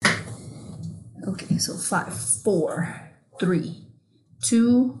Okay, so 5, 4, 3,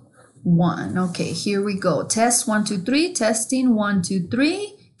 2, 1. Okay, here we go. Test 1, 2, 3. Testing 1, 2,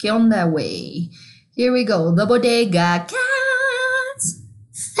 3. ¿Qué onda, way? Here we go. The Bodega Cats.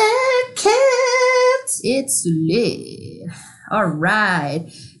 Cats. It's lit. All right.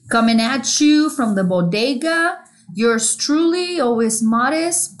 Coming at you from the Bodega. Yours truly, always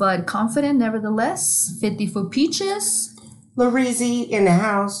modest, but confident nevertheless. 50 for Pchs. Laureezy in the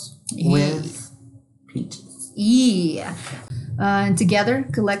house with Pchs. Yeah. And together,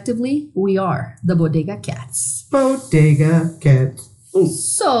 collectively, we are the Bodega Cats. Bodega Cats.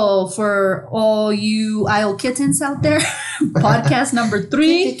 So, for all you aisle kittens out there, podcast number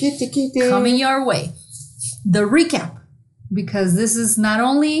 3 coming your way. The recap, because this is not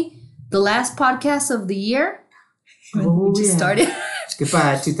only the last podcast of the year, we just started.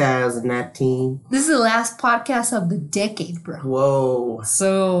 Goodbye, 2019. This is the last podcast of the decade, bro. Whoa.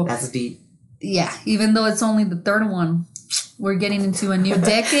 So, that's deep. Yeah, even though it's only the third one, we're getting into a new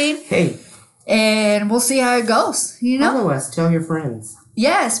decade. Hey. And we'll see how it goes, you know? Follow us. Tell your friends.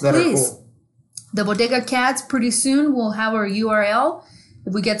 Yes, please. Cool. The Bodega Cats, pretty soon we'll have our URL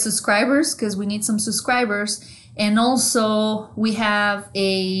if we get subscribers, because we need some subscribers. And also we have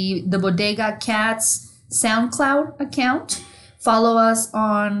the Bodega Cats SoundCloud account. Follow us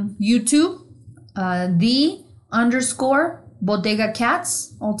on YouTube, _Bodega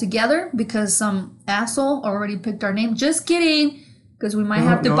Cats altogether, because some asshole already picked our name. Just kidding. Because we might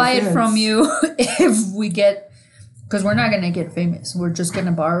have to buy it from you if we get, because we're not going to get famous. We're just going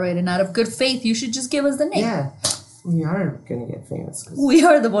to borrow it. And out of good faith, you should just give us the name. Yeah, we are going to get famous. We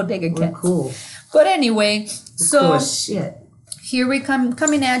are the Bodega Cats. We're cool. But anyway, so cool as shit. Here we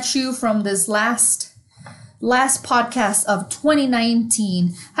coming at you from this last podcast of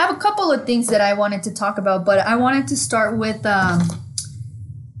 2019. I have a couple of things that I wanted to talk about, but I wanted to start with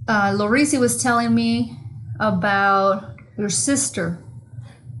Laureezy was telling me about your sister,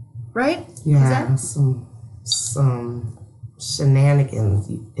 right? Yeah, some shenanigans,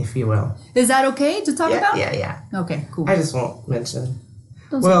 if you will. Is that okay to talk about? Yeah. Okay, cool. I just won't mention.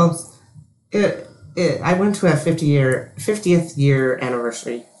 Those I went to a 50th year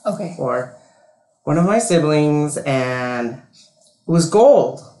anniversary. Okay. For one of my siblings, and it was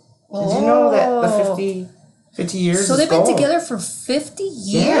gold. Did you know that the 50 years? So they've been together for 50 years?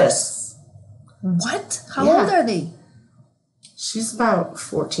 Yes. What? How old are they? She's about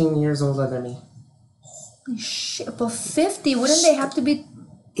 14 years older than me. Holy shit. But 50, wouldn't they have to be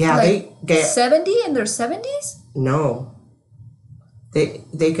they get 70 in their 70s? No.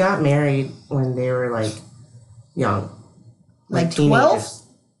 They got married when they were like young. Like 12?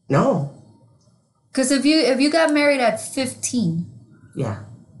 No. Because if you got married at 15. Yeah.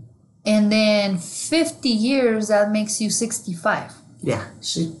 And then 50 years, that makes you 65. Yeah.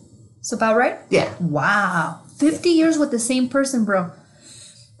 It's about right? Yeah. Wow. 50 years with the same person, bro.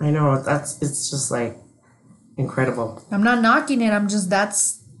 I know. It's just like incredible. I'm not knocking it. I'm just,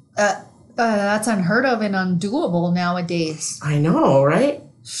 that's unheard of and undoable nowadays. I know, right?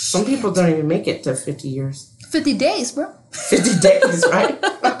 Some people don't even make it to 50 years. 50 days, bro. 50 days, right?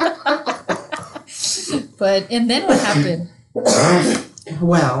 And then what happened?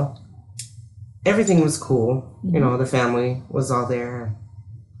 Well, everything was cool. Mm-hmm. You know, the family was all there.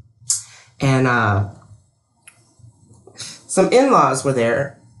 And some in-laws were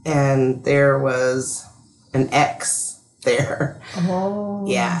there, and there was an ex there. Oh.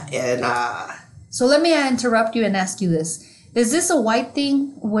 Yeah, and so let me interrupt you and ask you this. Is this a white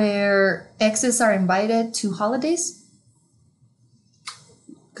thing where exes are invited to holidays?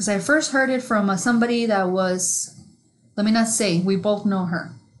 Because I first heard it from somebody that was, let me not say, we both know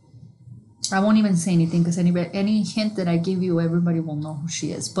her. I won't even say anything because any hint that I give you, everybody will know who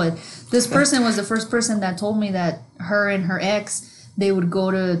she is. But this person was the first person that told me that her and her ex, they would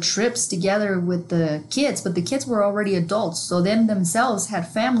go to trips together with the kids, but the kids were already adults. So them themselves had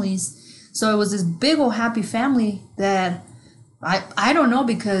families. So it was this big old happy family that I don't know,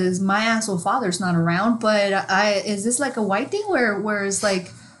 because my asshole father's not around, but is this like a white thing where it's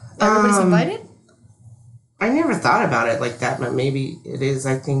like everybody's invited? I never thought about it like that, but maybe it is.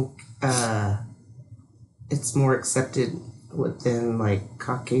 I think it's more accepted within like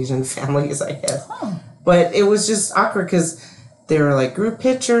Caucasian families, I guess. Oh. But it was just awkward because they were like group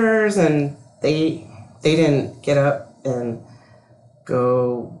pictures, and they didn't get up and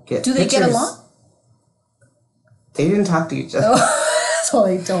go get Do they pictures. get along? They didn't talk to each other. Oh, so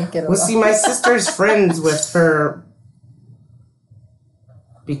they don't get along. Well, see, my sister's friends with her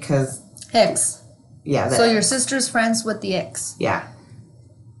because... Ex. Yeah. So your sister's friends with the ex. Yeah.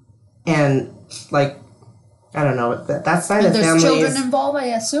 And, like, I don't know, that side of the family there's children involved, I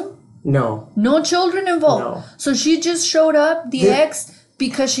assume? No. No children involved. No. So she just showed up, the ex,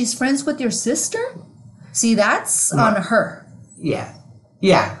 because she's friends with your sister? See, that's on her. Yeah.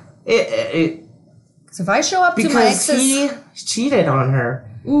 Yeah. Because if I show up to my ex's... Because he cheated on her.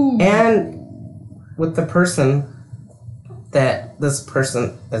 Ooh. And with the person that this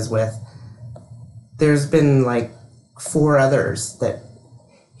person is with, there's been like 4 others that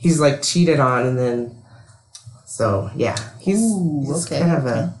he's like cheated on, and then... So, yeah. He's kind of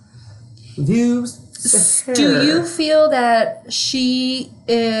a... Do you feel that she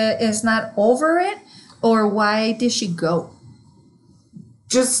is not over it, or why did she go?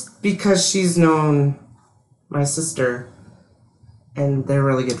 Just because she's known my sister, and they're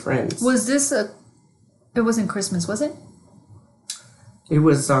really good friends. Was this it wasn't Christmas, was it? It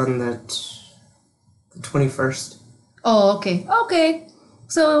was on the 21st. Oh, okay. Okay.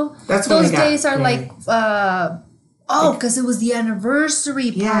 So that's those days are married. Because it was the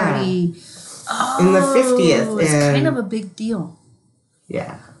anniversary party. Yeah. Oh, in the 50th. It's kind of a big deal.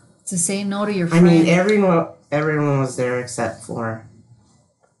 Yeah. To say no to your friend. I mean, everyone was there except for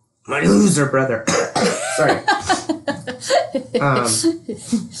my loser brother. Sorry.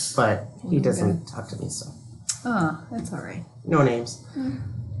 But he doesn't talk to me, so. Oh, that's all right. No names.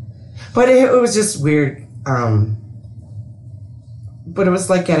 But it was just weird. But it was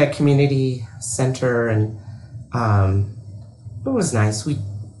like at a community center, and it was nice.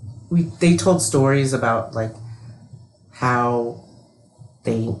 They told stories about like how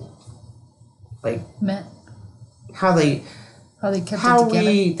they met, how they kept it together.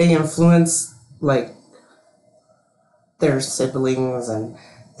 They influenced like their siblings, and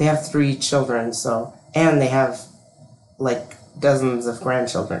they have 3 children, so, and they have like dozens of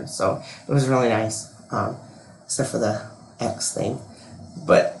grandchildren, so it was really nice, except for the ex thing.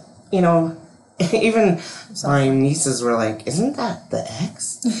 But even my nieces were like, "Isn't that the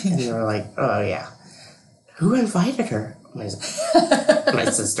ex?" And they were like, "Oh yeah." Who invited her? My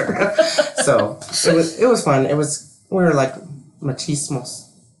sister. So it was fun. We were like machismos.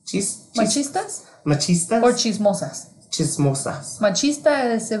 Machistas? Machistas? Or chismosas? Chismosas.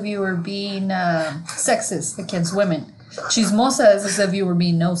 Machista is if you were being sexist against women. Chismosas is if you were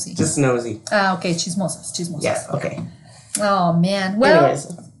being nosy. Just nosy. Okay, chismosas. Yeah, okay. Oh man. Well, anyways,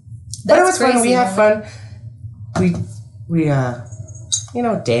 but it was crazy, fun. We had fun. We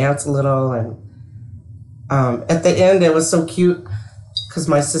dance a little, and at the end it was so cute because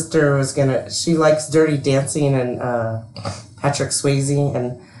my sister she likes Dirty Dancing and Patrick Swayze,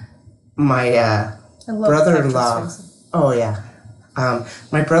 and my brother-in-law. Oh yeah,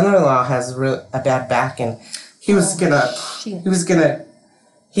 my brother-in-law has a bad back, and he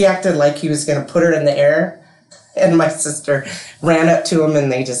acted like he was gonna put her in the air, and my sister ran up to him,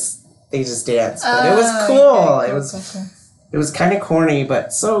 and they just danced. But it was cool. It was kind of corny,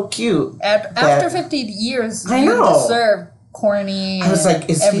 but so cute. After 50 years, I you deserve corny. I was like,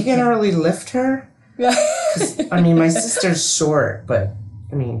 is he going to really lift her? Yeah. I mean, my sister's short, but,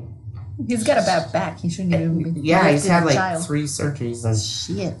 I mean... He's got a bad back. He shouldn't even be... Yeah, he's had like 3 surgeries. And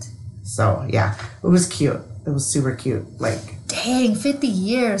shit. So, yeah. It was cute. It was super cute. Like... Dang, 50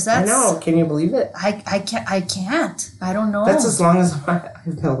 years. That's... I know. Can you believe it? I can't. I don't know. That's as long as I've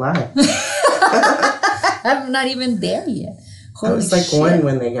been alive. I'm not even there yet. Holy I was like shit. 1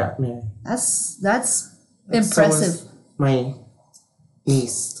 when they got married. That's impressive. So was my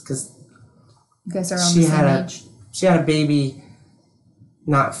niece, because you guys are on the same age. She had a baby,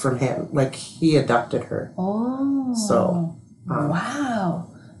 not from him. Like he adopted her. Oh. So. Wow.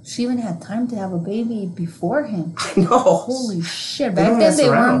 She even had time to have a baby before him. I know. Holy shit! Back then they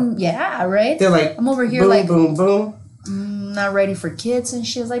weren't. Yeah, right. They're like, I'm over here boom, like boom, boom. Not ready for kids, and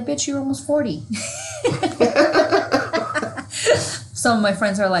she was like, "Bitch, you're almost 40." Some of my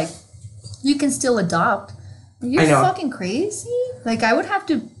friends are like, "You can still adopt." You're fucking crazy. Like I would have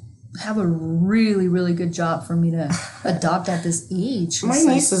to have a really, really good job for me to adopt at this age. My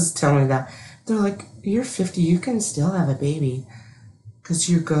nieces tell me that. They're like, "You're 50. You can still have a baby." Because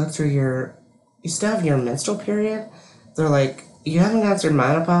you go through you still have your menstrual period. They're like, you haven't gone through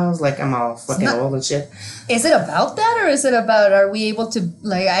menopause? Like, I'm all fucking old and shit. Is it about that, or is it about, are we able to,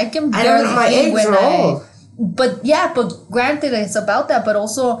 like, I can barely... I don't know, my eggs are old. But, yeah, but granted, it's about that, but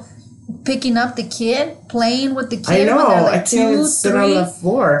also picking up the kid, playing with the kid. I know, when they're like I can't even sit on the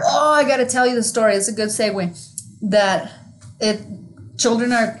floor. Oh, I gotta tell you the story. It's a good segue.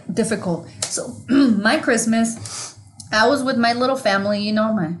 Children are difficult. So, my Christmas... I was with my little family,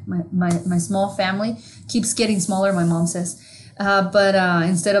 my small family keeps getting smaller, my mom says. But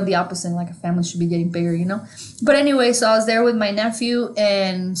instead of the opposite, like a family should be getting bigger, But anyway, so I was there with my nephew,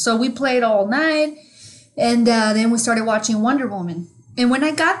 and so we played all night, and then we started watching Wonder Woman. And when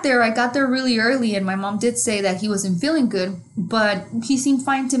I got there really early, and my mom did say that he wasn't feeling good, but he seemed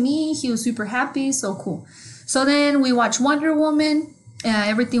fine to me. He was super happy, so cool. So then we watched Wonder Woman.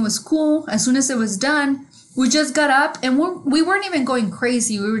 Everything was cool. As soon as it was done, we just got up, and we weren't even going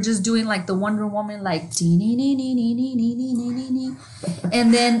crazy. We were just doing like the Wonder Woman, like, and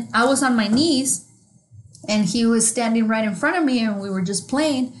then I was on my knees, and he was standing right in front of me, and we were just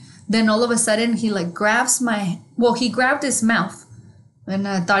playing. Then all of a sudden, he like grabs he grabbed his mouth, and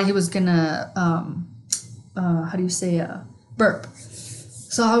I thought he was gonna, burp.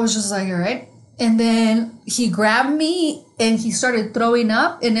 So I was just like, all right. And then he grabbed me, and he started throwing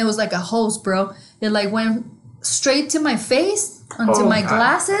up, and it was like a hose, bro. It like went straight to my face, onto my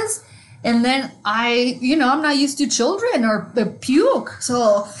glasses. And then I'm not used to children or the puke.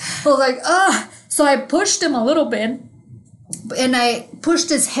 So I was like, So I pushed him a little bit, and I pushed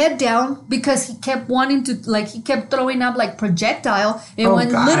his head down because he kept wanting to, like, he kept throwing up like projectile. It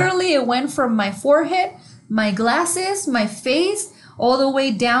went from my forehead, my glasses, my face, all the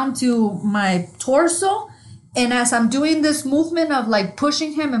way down to my torso. And as I'm doing this movement of like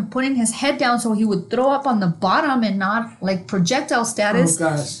pushing him and putting his head down so he would throw up on the bottom and not like projectile status,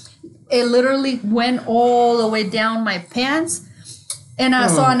 it literally went all the way down my pants. And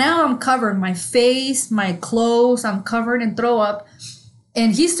so now I'm covered, my face, my clothes, I'm covered in throw up.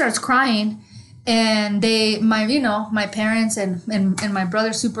 And he starts crying. And my parents and my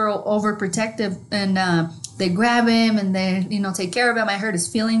brother super overprotective, and they grab him and they, take care of him. I hurt his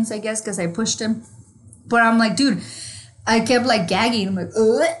feelings, I guess, because I pushed him. But I'm like, dude, I kept like gagging. I'm like,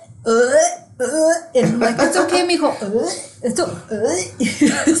 and I'm like, it's okay, mijo.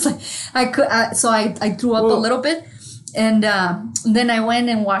 It's like I threw up a little bit, and then I went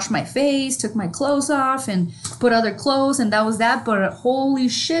and washed my face, took my clothes off, and put other clothes, and that was that. But holy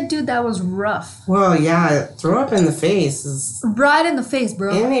shit, dude, that was rough. Well, yeah, throw up in the face is right in the face,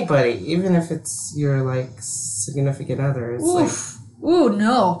 bro. Anybody, even if it's your like significant other, it's like, ooh,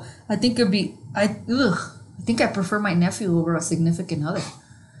 no, I think it'd be. I think I prefer my nephew over a significant other.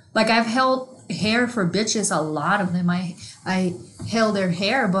 Like, I've held hair for bitches, a lot of them. I held their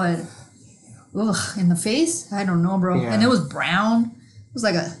hair, but in the face, I don't know, bro. Yeah. And it was brown. It was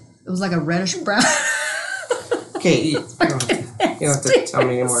like a reddish brown. Okay, you don't have to tell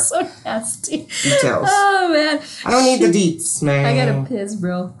me anymore. So nasty. Details. Oh man, I don't need the deets, man. I gotta piss,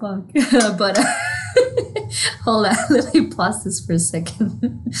 bro. Fuck. But hold on, let me pause this for a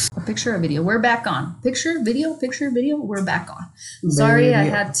second. A picture or video? We're back on. Picture, video. We're back on. Sorry, I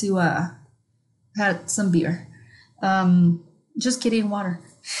had to had some beer. Just kidding, water.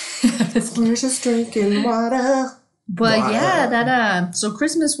 We're just drinking water. But yeah, so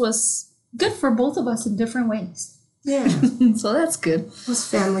Christmas was good for both of us in different ways. Yeah. So that's good. It was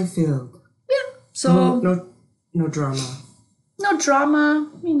family filled. Yeah. So no drama. No drama,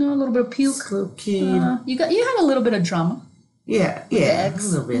 a little bit of puke. Slow kid. You had a little bit of drama. Yeah, a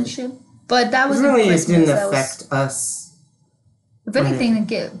little bit. And shit. But that was really it didn't affect us. If anything,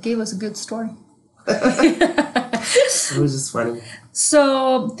 it gave us a good story. It was just funny.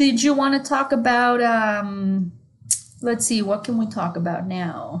 So, did you want to talk about? Let's see, what can we talk about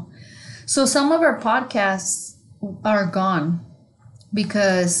now? So, some of our podcasts are gone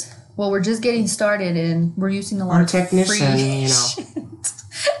because. Well, we're just getting started, and we're using a lot of technician,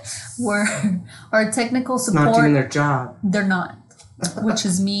 our technical support. Not doing their job. They're not, which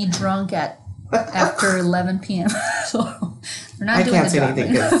is me drunk after 11 p.m. So they're not doing the job. I can't say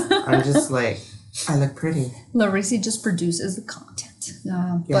anything because I'm just like, I look pretty. Laureezy just produces the content.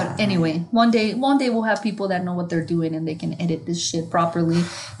 But anyway, one day we'll have people that know what they're doing, and they can edit this shit properly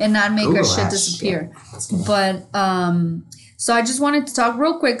and not make our shit disappear. Shit. But so I just wanted to talk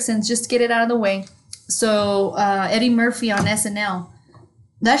real quick, since just get it out of the way. So Eddi Murphy on SNL,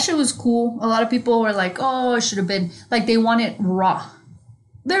 that shit was cool. A lot of people were like, oh, it should have been, like, they want it raw.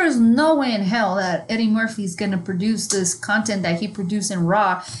 There is no way in hell that Eddi Murphy's going to produce this content that he produced in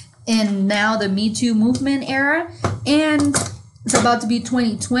raw in now the Me Too movement era. And it's about to be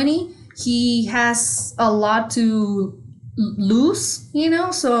 2020. He has a lot to lose,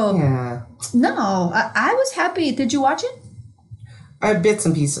 so yeah. No, I was happy. Did you watch it? I had bits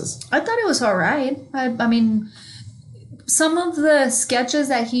and pieces. I thought it was all right. I mean, some of the sketches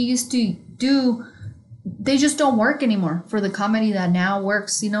that he used to do, they just don't work anymore for the comedy that now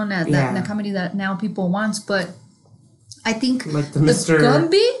works, the comedy that now people want. But I think like the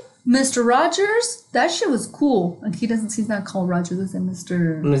Gumby, Mr. Rogers, that shit was cool. Like, he's not called Rogers, it's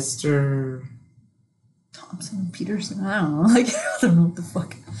Mr. Thompson, Peterson, I don't know. Like, I don't know what the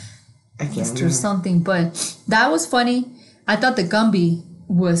fuck. Mr. something, but that was funny. I thought the Gumby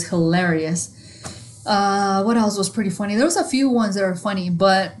was hilarious. What else was pretty funny? There was a few ones that are funny,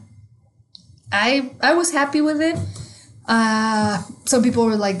 but I was happy with it. Some people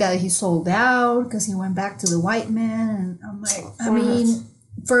were like that he sold out because he went back to the white man, and I'm like, I mean,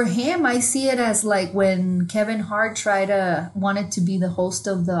 for him, I see it as like when Kevin Hart wanted to be the host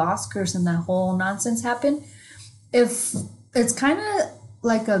of the Oscars and that whole nonsense happened. If it's kind of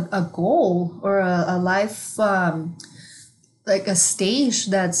like a goal or a life, like a stage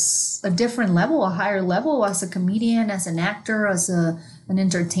that's a different level, a higher level as a comedian, as an actor, as an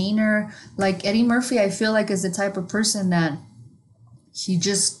entertainer. Like Eddie Murphy, I feel like is the type of person that he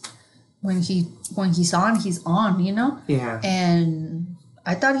just when he's on, he's on, you know? Yeah. And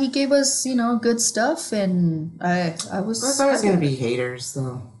I thought he gave us, good stuff, and I was. There's always gonna be haters,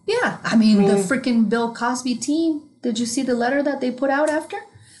 though. Yeah, I mean the freaking Bill Cosby team. Did you see the letter that they put out after?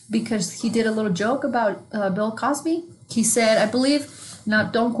 Because he did a little joke about Bill Cosby. He said, I believe, now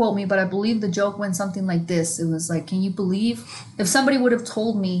don't quote me, but I believe the joke went something like this. It was like, can you believe if somebody would have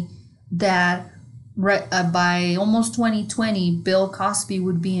told me that by almost 2020, Bill Cosby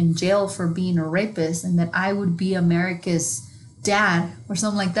would be in jail for being a rapist and that I would be America's dad or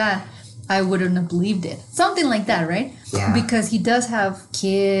something like that, I wouldn't have believed it. Something like that, right? Yeah. Because he does have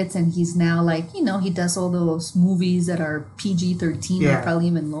kids and he's now like, he does all those movies that are PG-13 or probably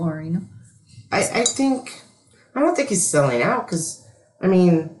even lower, I don't think he's selling out because, I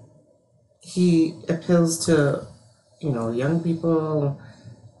mean, he appeals to, young people,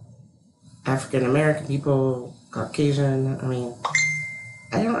 African American people, Caucasian. I mean,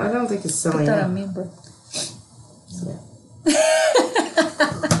 I don't think he's selling out. Put that on me, bro. Yeah.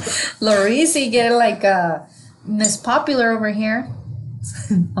 Laureezy getting like Miss Popular over here.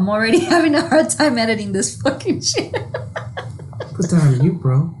 I'm already having a hard time editing this fucking shit. Put that on mute,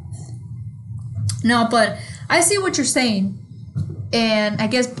 bro. No, but I see what you're saying. And I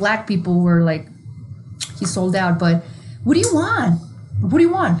guess black people were like, he sold out. But what do you want? What do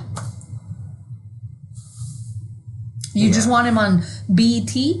you want? You just want him on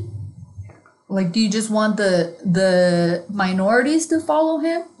BET? Like, do you just want the minorities to follow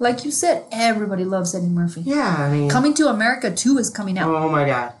him? Like you said, everybody loves Eddie Murphy. Yeah, I mean... Coming to America 2 is coming out. Oh, my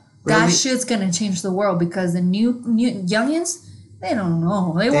God. Really? That shit's gonna change the world because the new youngins, they don't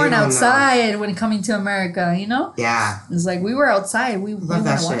know. They weren't outside when coming to America, Yeah. It's like we were outside. We want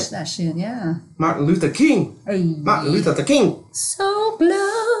to watch that shit, yeah. Martin Luther King. Hey. Martin Luther the King. So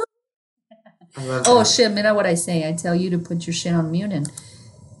blow. I love that. Shit, mira what I say. I tell you to put your shit on mute and...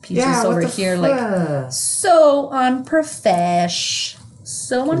 Just over here, like so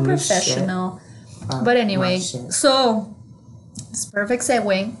unprofessional. But anyway, so it's perfect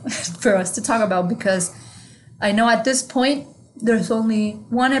segue for us to talk about because I know at this point there's only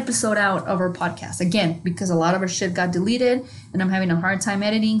one episode out of our podcast again because a lot of our shit got deleted and I'm having a hard time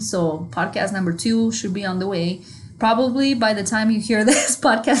editing. So podcast number 2 should be on the way. Probably by the time you hear this,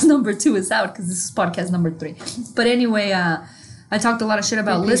 podcast number 2 is out because this is podcast number 3. But anyway, I talked a lot of shit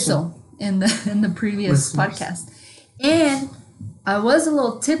about Lizzo in the previous podcast. And I was a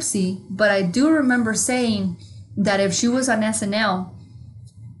little tipsy, but I do remember saying that if she was on SNL,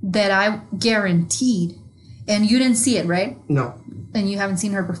 that I guaranteed, and you didn't see it, right? No. And you haven't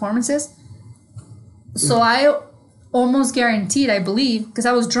seen her performances? So I almost guaranteed, I believe, because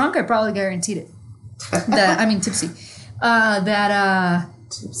I was drunk, I probably guaranteed it. Tipsy.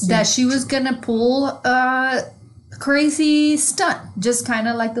 That she was going to pull... crazy stunt, just kind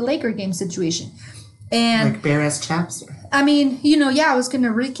of like the Laker game situation. And like bare ass chaps. I mean, I was gonna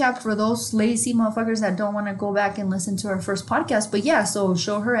recap for those lazy motherfuckers that don't want to go back and listen to our first podcast. But yeah, so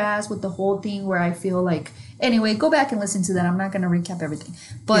show her ass with the whole thing where I feel like anyway, go back and listen to that. I'm not gonna recap everything.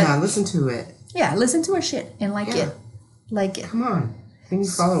 But yeah, listen to it. Yeah, listen to her shit and like it. Come on. We need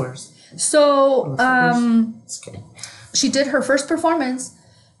followers. So she did her first performance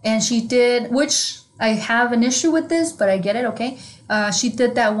and she did I have an issue with this, but I get it, okay? She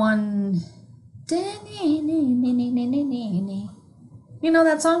did that one... You know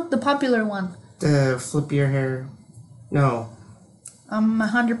that song? The popular one. The flip your hair... No. I'm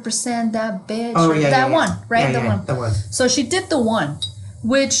 100% that bitch. Oh, yeah, that one, right? Yeah, the one. So she did the one,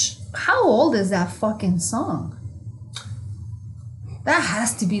 which... How old is that fucking song? That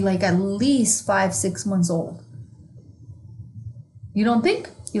has to be like at least 5-6 months old. You don't think?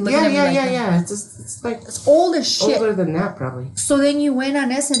 You're looking at me like yeah. It's like it's old as shit. Older than that, probably. So then you went on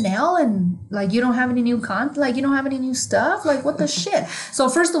SNL and like you don't have any new content, like you don't have any new stuff, like what the shit? So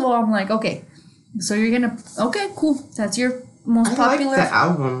first of all, I'm like, okay, so you're gonna cool. That's your most popular. I like the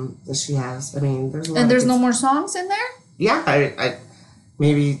album that she has. I mean, there's a lot. And there's no more songs in there. Yeah, I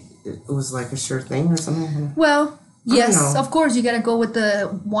maybe it was like a sure thing or something. Well, yes, of course you gotta go with the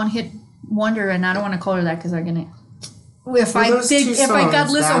one hit Wonder, and I don't want to call her that because I'm gonna. If Well, I those think two if I got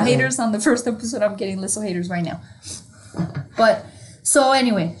songs, Lizzo that haters on the first episode, I'm getting Lizzo haters right now. But so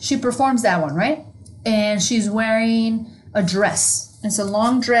anyway, she performs that one, right? And she's wearing a dress. It's a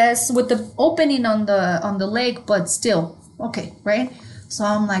long dress with the opening on the leg, but still okay, right? So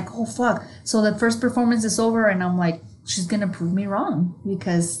I'm like, oh fuck. So the first performance is over, and I'm like, she's gonna prove me wrong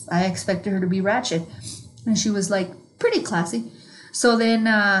because I expected her to be ratchet, and she was like pretty classy. So then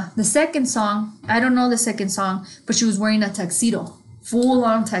the second song, I don't know the second song, but she was wearing a tuxedo, full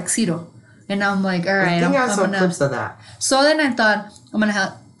on tuxedo. And I'm like, all right, I think I saw gonna... clips of that. So then I thought, I'm going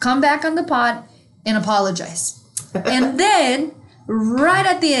to come back on the pod and apologize. And then right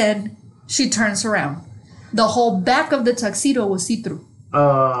at the end, she turns around. The whole back of the tuxedo was see-through.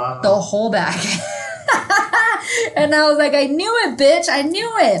 The whole back. And I was like, I knew it, bitch. I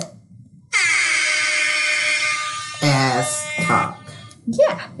knew it. Ass talk.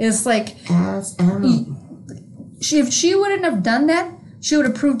 Yeah, it's like if she wouldn't have done that, she would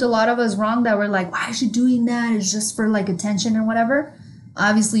have proved a lot of us wrong that we're like, why is she doing that? It's just for like attention or whatever.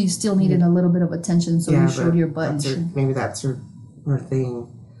 Obviously, you still needed a little bit of attention, so you showed your butt. Maybe that's her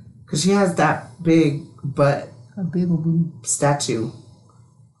thing, because she has that big butt, a big old booty statue.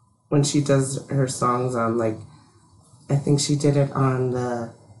 When she does her songs on, like, I think she did it on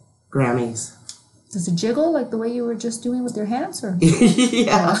the Grammys. Does it jiggle like the way you were just doing with your hands? Or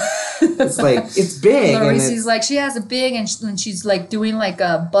yeah. It's like, it's big. Laureezy's like, she has a big, and she's like doing like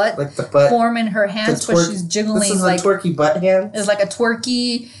a butt, like the butt form in her hands, but she's jiggling. This is like a twerky butt hand. It's like a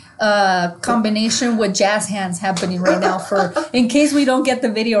twerky combination with jazz hands happening right now. For in case we don't get the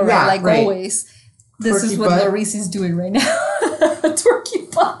video right, always. This twerky is what Laureezy's doing right now.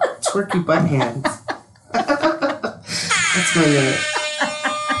 Twerky butt. Twerky butt hands. That's my unit.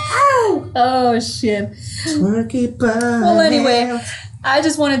 Oh shit. Twerky butt. Well, anyway, I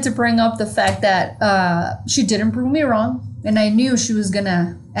just wanted to bring up the fact that she didn't prove me wrong, and I knew she was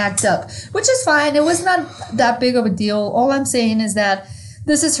gonna act up, which is fine. It was not that big of a deal. All I'm saying is that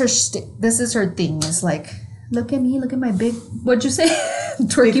this is her this is her thing. It's like, look at me, look at my big, what'd you say?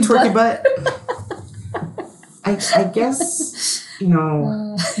 Twerky butt. I guess, you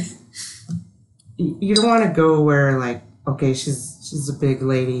know, you don't want to go where, like, okay, she's a big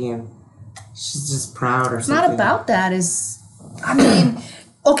lady and she's just proud or it's something. Not about that. I mean,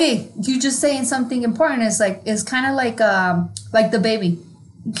 okay, you just saying something important. It's kind of like the baby.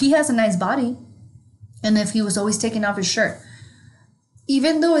 He has a nice body, and if he was always taking off his shirt,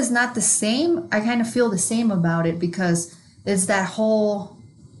 even though it's not the same, I kind of feel the same about it, because it's that whole,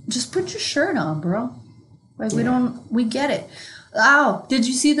 just put your shirt on, bro. Like, we get it. Oh, did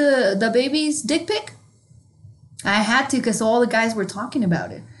you see the baby's dick pic? I had to, because all the guys were talking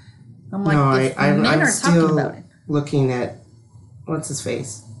about it. I'm like, no, I'm talking still about it. Looking at, what's his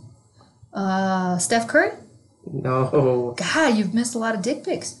face? Steph Curry? No. God, you've missed a lot of dick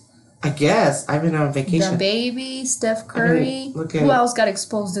pics. I guess. I've been on vacation. The baby, Steph Curry. Who else got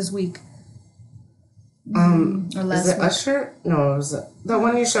exposed this week? Or last is it week? Usher? No, it was the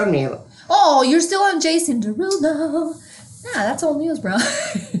one you showed me. Oh, you're still on Jason Derulo. Nah, that's old news, bro.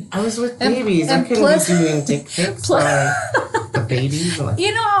 I was with babies. I couldn't be doing dick pics on the babies.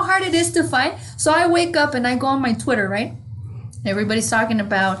 You know how hard it is to find? So I wake up and I go on my Twitter, right? Everybody's talking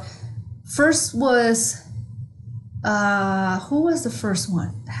about, first was, who was the first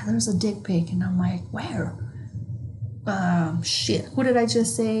one? There was a dick pic, and I'm like, where? Shit. Who did I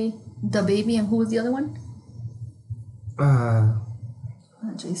just say? The baby, and who was the other one?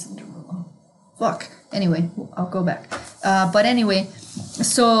 Not Jason Derulo. Fuck. Anyway, I'll go back. But anyway,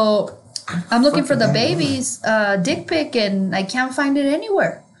 so I'm looking for the baby's dick pic, and I can't find it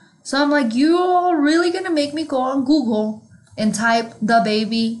anywhere. So I'm like, you all really gonna make me go on Google and type the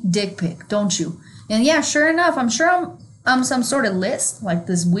baby dick pic, don't you? And yeah, sure enough, I'm sure I'm some sort of list, like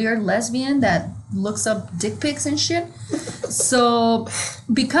this weird lesbian that looks up dick pics and shit. So,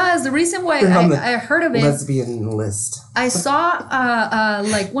 because the reason why I heard of it, lesbian list. I saw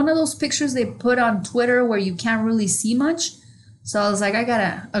like one of those pictures they put on Twitter where you can't really see much. So I was like, I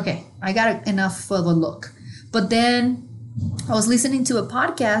got enough of a look. But then I was listening to a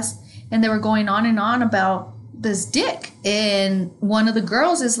podcast, and they were going on and on about this dick, and one of the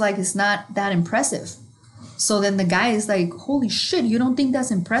girls is like, it's not that impressive. So then the guy is like, holy shit, you don't think that's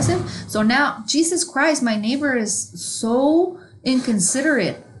impressive? So now, Jesus Christ, my neighbor is so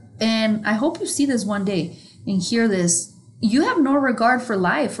inconsiderate. And I hope you see this one day and hear this. You have no regard for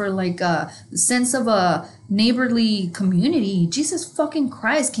life, or like a sense of a neighborly community. Jesus fucking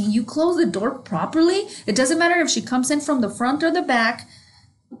Christ, can you close the door properly? It doesn't matter if she comes in from the front or the back.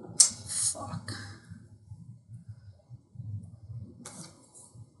 Fuck.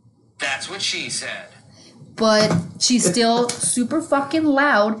 That's what she said. But she's still super fucking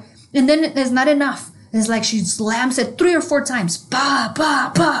loud. And then it's not enough. It's like she slams it 3 or 4 times. Ba,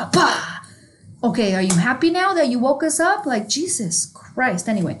 ba, ba, ba. Okay, are you happy now that you woke us up? Like, Jesus Christ.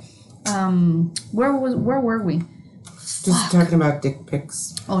 Anyway, where were we? Just talking about dick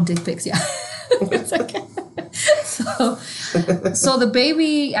pics. Oh, dick pics, yeah. So the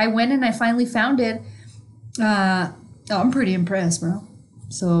baby, I went and I finally found it. I'm pretty impressed, bro.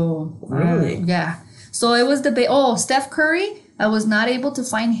 So really, yeah. So it was the Steph Curry. I was not able to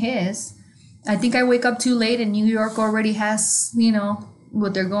find his. I think I wake up too late, and New York already has, you know,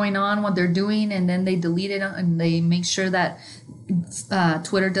 what they're going on, what they're doing, and then they delete it and they make sure that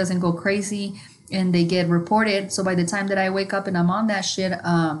Twitter doesn't go crazy and they get reported. So by the time that I wake up and I'm on that shit,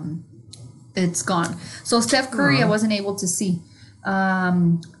 it's gone. So Steph Curry, I wasn't able to see.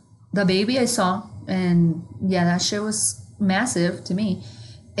 The baby I saw, and yeah, that shit was massive to me.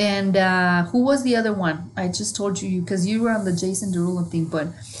 And who was the other one? I just told you because you were on the Jason Derulo thing,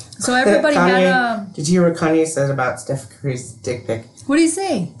 but so everybody had. Did you hear what Kanye said about Steph Curry's dick pic? What did he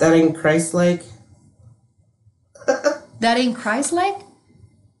say? That ain't Christ-like. That ain't Christ-like?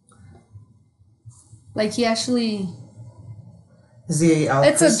 Like he actually. Is he?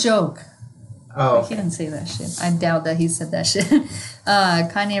 It's a joke. Oh, like, he didn't say that shit. I doubt that he said that shit.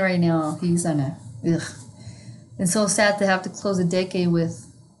 Kanye right now, he's on a. Ugh. It's so sad to have to close a decade with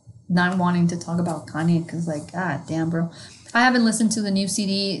not wanting to talk about Kanye because, like, god damn, bro. I haven't listened to the new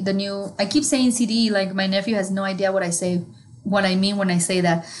CD. I keep saying CD, like my nephew has no idea what I mean when I say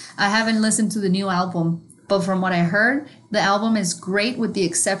that. I haven't listened to the new album, but from what I heard, the album is great with the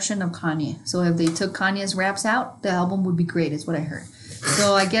exception of Kanye. So if they took Kanye's raps out, the album would be great, is what I heard.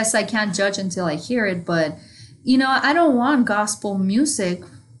 So I guess I can't judge until I hear it, but you know, I don't want gospel music.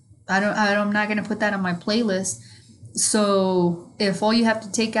 I'm not gonna put that on my playlist. So if all you have to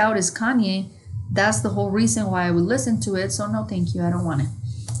take out is Kanye, that's the whole reason why I would listen to it. So no, thank you. I don't want it.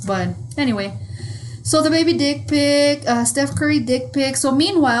 But anyway, so the baby dick pic, Steph Curry dick pic. So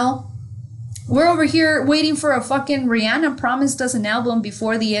meanwhile, we're over here waiting for a fucking Rihanna promised us an album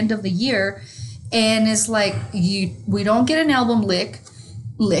before the end of the year. And it's like, we don't get an album lick.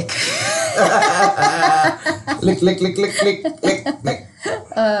 Lick, lick, lick, lick, lick, lick, lick.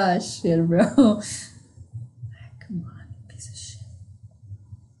 Shit, bro. Come on, piece of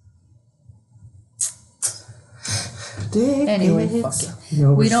shit. Anyway, fuck it.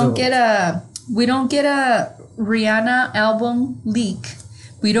 No, we don't get a Rihanna album leak.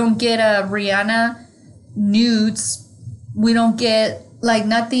 We don't get a Rihanna nudes. We don't get like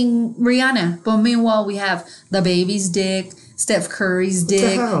nothing Rihanna. But meanwhile, we have the baby's dick, Steph Curry's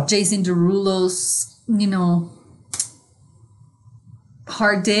dick, Jason Derulo's, you know,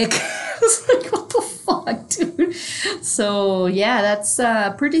 hard dick. It's like, what the fuck, dude? So yeah, that's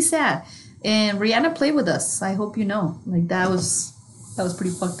pretty sad. And Rihanna played with us. I hope you know. Like that was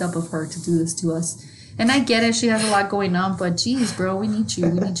pretty fucked up of her to do this to us. And I get it, she has a lot going on, but geez, bro, we need you.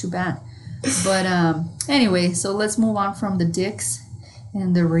 We need you bad. But anyway, so let's move on from the dicks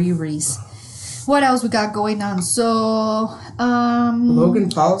and the Riris. What else we got going on? So Logan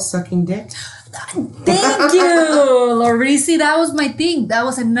Paul sucking dick. Thank you, Laureezy. That was my thing. That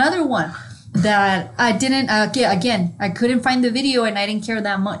was another one that I didn't. Again, I couldn't find the video, and I didn't care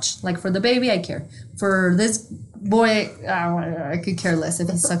that much. Like for the baby, I care. For this boy, I could care less if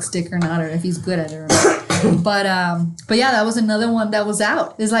he sucks dick or not, or if he's good at it or not. But yeah, that was another one that was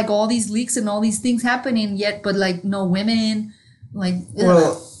out. There's like all these leaks and all these things happening yet, but like no women. Like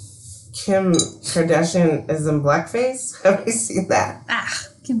well, Kim Kardashian is in blackface. Have you seen that?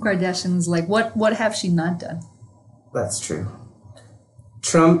 Kim Kardashian's like, what have she not done? That's true.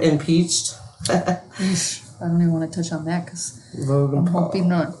 Trump impeached. I don't even want to touch on that because I'm hoping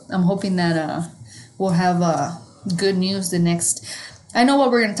that we'll have good news the next. I know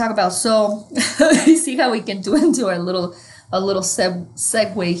what we're going to talk about. So you see how we can do into our little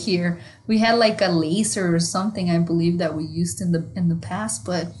segue here. We had like a laser or something, I believe, that we used in the past,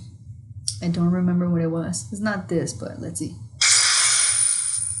 but I don't remember what it was. It's not this, but let's see.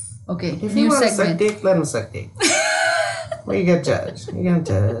 Okay, if new you want segment. to suck dick, let him suck dick. Well, you gotta judge. You gotta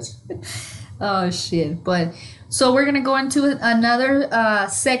judge. Oh shit! But so we're gonna go into another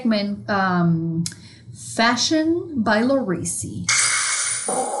segment. Fashion by Laureezy.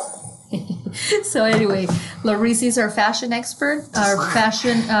 So anyway, Laureezy's our fashion expert, our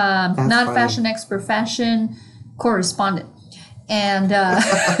fashion fashion expert, fashion correspondent, and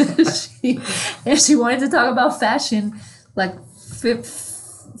she wanted to talk about fashion like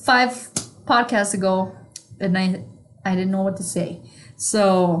 5 podcasts ago, and I didn't know what to say.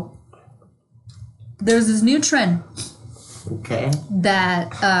 So there's this new trend Okay.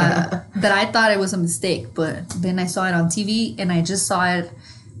 that I thought it was a mistake, but then I saw it on TV and I just saw it.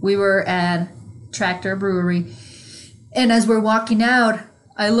 We were at Tractor Brewery, and as we're walking out,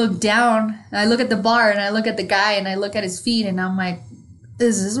 I look down, I look at the bar, and I look at the guy, and I look at his feet, and I'm like,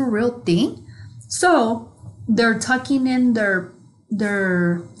 is this a real thing? So they're tucking in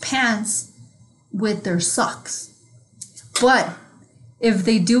their pants with their socks. But if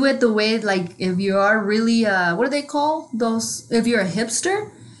they do it the way, like, if you are really, what do they call those? If you're a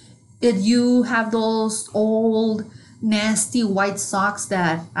hipster, you have those old, nasty white socks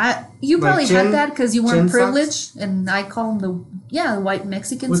that you probably like had that because you weren't privileged, socks? And I call them the white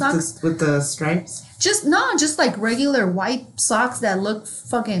Mexican socks with the stripes. Just like regular white socks that look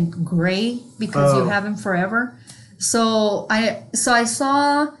fucking gray because you have them forever. So I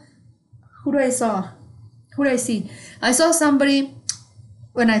saw, who did I see? I saw somebody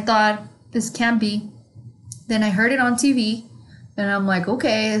when I thought this can't be. Then I heard it on TV, and I'm like,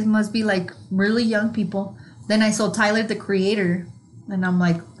 okay, it must be like really young people. Then I saw Tyler, the Creator, and I'm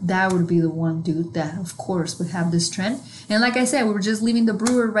like, that would be the one dude that, of course, would have this trend. And like I said, we were just leaving the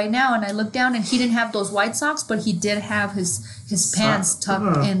brewer right now, and I looked down, and he didn't have those white socks, but he did have his pants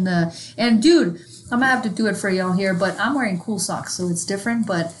tucked in the... And dude, I'm gonna have to do it for y'all here, but I'm wearing cool socks, so it's different.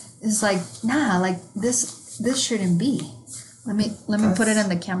 But it's like, nah, like this shouldn't be. Let me put it on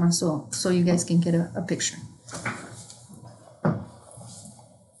the camera so you guys can get a picture.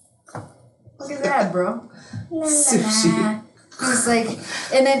 Look at that, bro. Sushi. It's like,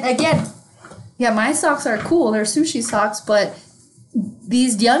 and then again, yeah, my socks are cool. They're sushi socks, but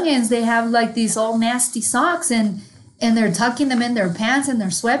these youngins, they have like these all nasty socks, and they're tucking them in their pants and their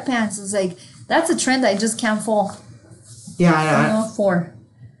sweatpants. It's like, that's a trend I just can't fall. Yeah, for.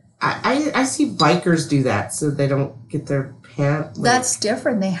 I see bikers do that so they don't get their pants. Like, that's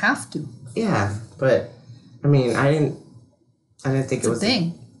different. They have to. Yeah, but I mean, I didn't think it was a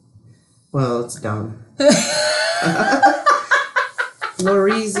thing. Well, it's dumb.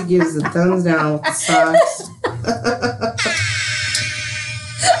 Laureezy gives the thumbs down with the socks.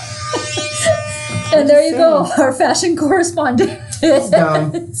 And there you go, our fashion correspondent. It's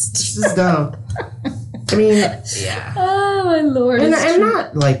dumb. This is dumb. I mean, yeah. Oh, my Lord. And I'm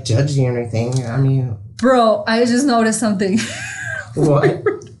not, like, judging or anything. I mean... Bro, I just noticed something. What?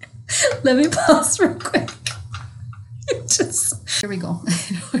 Let me pause real quick. Here we go.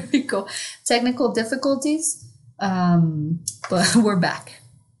 Here we go. Technical difficulties. But we're back.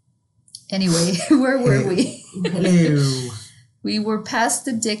 Anyway, where were we? Hello. We were past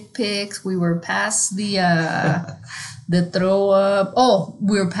the dick pics. We were past the throw up. Oh,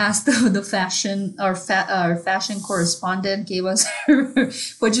 we were past the fashion. Our fashion correspondent gave us.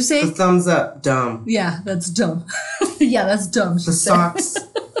 What'd you say? The thumbs up. Dumb. Yeah, that's dumb. Yeah, that's dumb. The socks.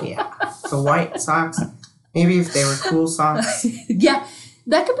 Yeah, the white socks. Maybe if they were cool socks. Yeah.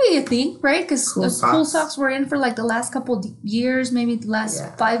 That could be a thing, right? Because cool socks were in for like the last couple of years, maybe the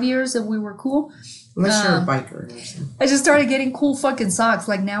last 5 years that we were cool. Unless you're a biker or something. I just started getting cool fucking socks.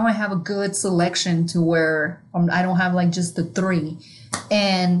 Like now I have a good selection to where I don't have like just the 3.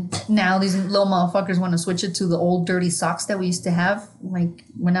 And now these little motherfuckers want to switch it to the old dirty socks that we used to have. Like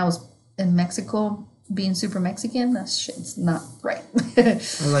when I was in Mexico, being super Mexican, that shit's not right.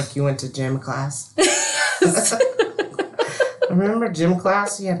 Or like you went to gym class. Remember gym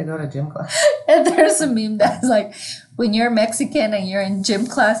class? You had to go to gym class. And there's a meme that's like, when you're Mexican and you're in gym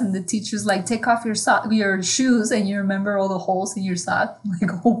class and the teacher's like, take off your shoes, and you remember all the holes in your sock. I'm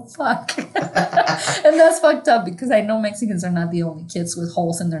like, oh, fuck. And that's fucked up because I know Mexicans are not the only kids with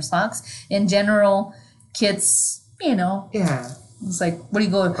holes in their socks. In general, kids, Yeah. It's like, what do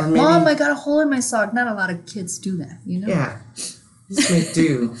you go, Mom, I got a hole in my sock. Not a lot of kids do that, Yeah. Just make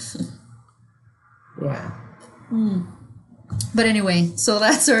do. Yeah. But anyway, so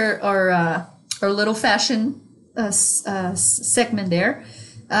that's our little fashion segment there.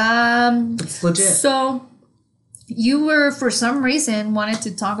 It's legit. So you were, for some reason, wanted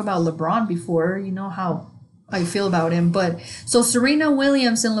to talk about LeBron before. You know how I feel about him. But so Serena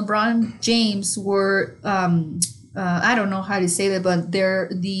Williams and LeBron James were, I don't know how to say that, but they're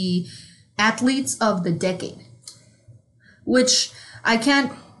the athletes of the decade. Which I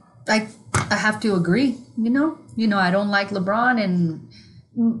have to agree, I don't like LeBron, and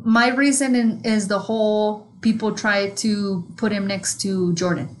my reason is the whole people try to put him next to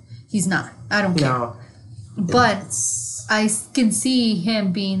Jordan. He's not. I don't care. No. But I can see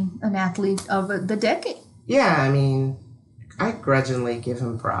him being an athlete of the decade. Yeah, I mean, I grudgingly give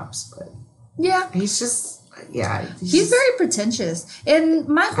him props, but yeah, he's just, he's very pretentious. And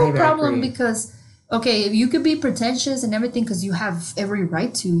my whole problem, because okay, you could be pretentious and everything because you have every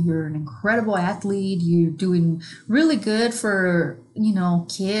right to. You're an incredible athlete. You're doing really good for,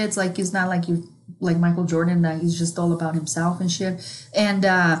 kids. Like, it's not like you like Michael Jordan that he's just all about himself and shit. And,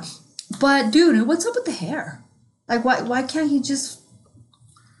 but dude, what's up with the hair? Like, why can't he just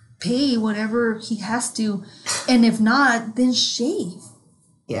pay whatever he has to? And if not, then shave.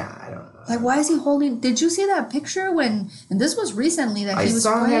 Yeah, I don't know. Like, why is he holding... Did you see that picture when... And this was recently that he was I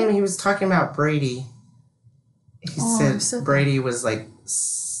saw playing? him. He was talking about Brady. He said Brady was like...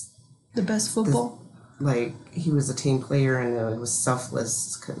 The best football? He was a team player and it was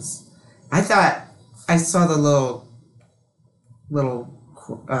selfless. Because I thought... I saw the little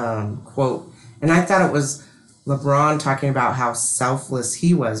quote. And I thought it was LeBron talking about how selfless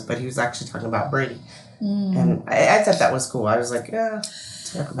he was. But he was actually talking about Brady. And I thought that was cool. I was like, yeah...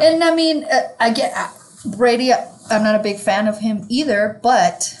 And I mean, I get Brady. I'm not a big fan of him either,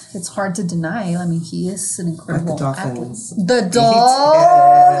 but it's hard to deny. I mean, he is an incredible athlete. The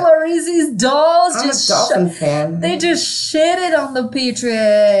Dolls, Laureezy's Dolls. I'm a Dolphin fan. They just shitted on the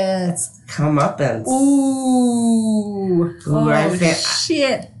Patriots. Comeuppance. Ooh,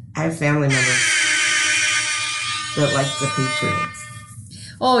 shit. I have family members that like the Patriots.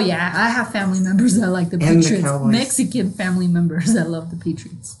 Oh, yeah. I have family members that like the Patriots. The Mexican family members that love the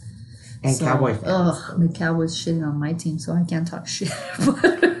Patriots. And Cowboy fans. Ugh, the Cowboys shitting on my team, so I can't talk shit.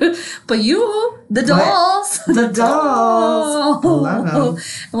 But you, the Dolls. The Dolls. I love them.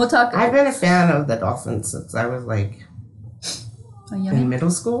 And we'll talk. I've been a fan of the Dolphins since I was in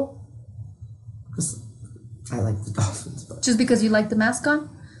middle school. Because I like the Dolphins. But. Just because you like the mascot?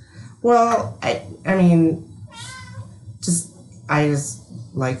 Well, I mean, I just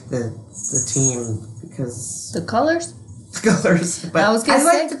like the team because the colors. But I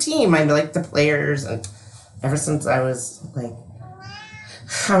like the team. I like the players, and ever since I was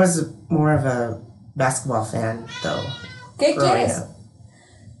more of a basketball fan though. ¿Qué quieres?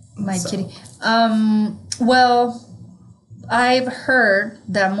 My kitty. Well, I've heard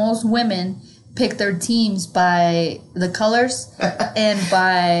that most women pick their teams by the colors and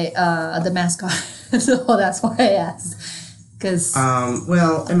by the mascot. So that's why I asked. Because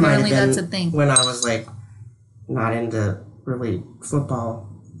well, it might have been that's a thing. When I was not into really football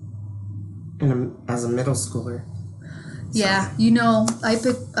as a middle schooler. Yeah, I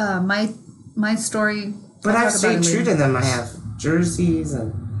picked my story. But I've stayed true to them. I have jerseys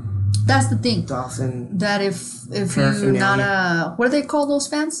and that's the thing. Dolphin. That if you're not what do they call those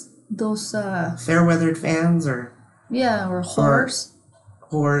fans? Those fair weathered fans or whores.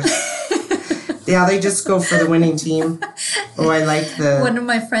 Whores. Yeah, they just go for the winning team. Oh, I like the... One of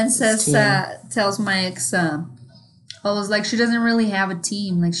my friends tells my ex, I was like, she doesn't really have a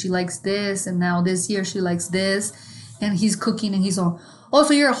team. Like, she likes this, and now this year she likes this. And he's cooking, and he's all, oh,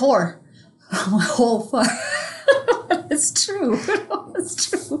 so you're a whore. I'm like, oh, fuck. It's true. It's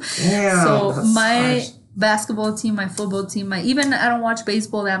true. Yeah, so my basketball team, my football team, I don't watch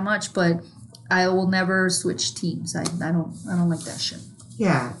baseball that much, but I will never switch teams. I don't like that shit.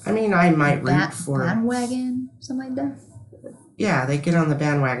 Yeah, I mean, I might root for... Bandwagon, something like that? Yeah, they get on the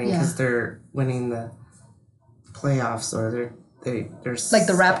bandwagon because they're winning the playoffs or they're like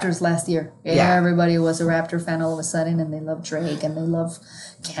the Raptors last year. Yeah, everybody was a Raptor fan all of a sudden, and they love Drake, and they love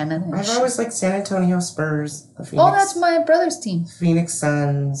Cannon. I've always liked San Antonio Spurs. The Phoenix, that's my brother's team. Phoenix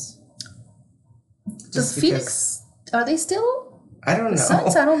Suns. The Phoenix... Are they still... I don't know. The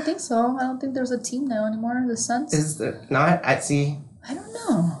Suns? I don't think so. I don't think there's a team now anymore. The Suns? Is there not? I see... I don't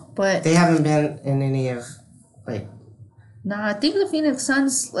know, but... They haven't been in any of, Nah, I think the Phoenix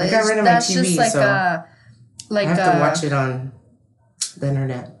Suns... I got rid of my TV, just like so I have to watch it on the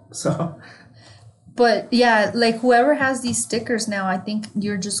internet, so... But, yeah, whoever has these stickers now, I think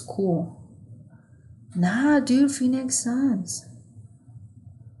you're just cool. Nah, dude, Phoenix Suns.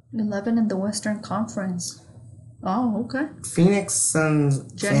 11 in the Western Conference. Oh, okay. Phoenix Suns...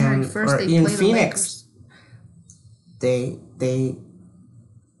 January 1st, they play Phoenix, the Lakers. They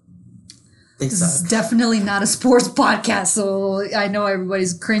This is definitely not a sports podcast, so I know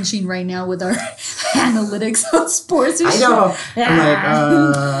everybody's cringing right now with our analytics on sports. I know.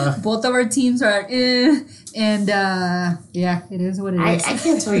 I'm like, both of our teams are and it is what it is. I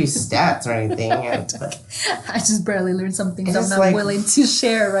can't tell you stats or anything yet, but I just barely learned some things I'm not willing to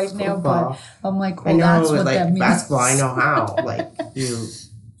share right now. But I'm like, well, that's what that means. Basketball, I know how. You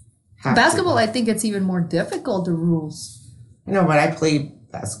have basketball, I think it's even more difficult, the rules. I know, but I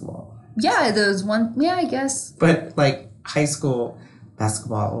played basketball. Yeah, there's one. Yeah, I guess. But high school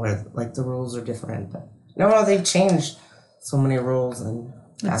basketball, where the rules are different. But no, they've changed so many rules and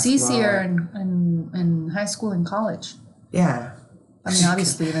it's easier in high school and college. Yeah, I mean,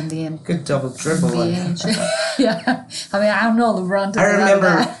 obviously, in the end. Good double dribble. Yeah. I mean, I don't know. LeBron does I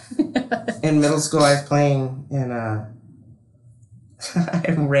remember that. in middle school I was playing and I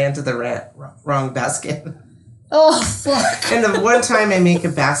ran to the wrong basket. Oh, fuck. And the one time I make a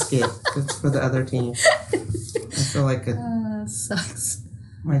basket for the other team, I feel like sucks.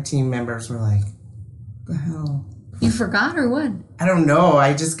 My team members were like, the hell? You forgot or what? I don't know.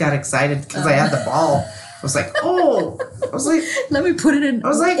 I just got excited because I had the ball. I was like, oh. I was like, let me put it in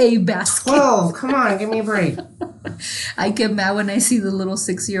a basket. 12. Come on, give me a break. I get mad when I see the little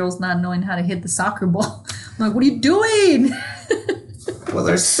 6-year-olds not knowing how to hit the soccer ball. I'm like, what are you doing? Well,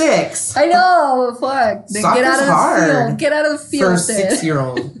 they're 6. I know. Fuck. Then Soccer's get out of the hard. field. Get out of the field. For a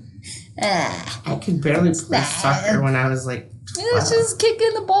 6-year-old. I could barely play soccer when I was like 12. It's just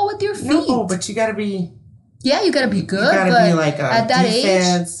kicking the ball with your feet. No, but you gotta be. Yeah, you gotta be good. You gotta be like at that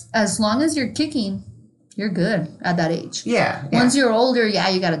defense. age, as long as you're kicking, you're good at that age. Yeah. Once you're older,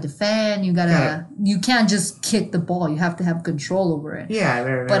 you gotta defend. You can't just kick the ball. You have to have control over it. Yeah,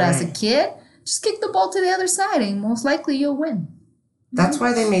 very, but as a kid, just kick the ball to the other side, and most likely you'll win. That's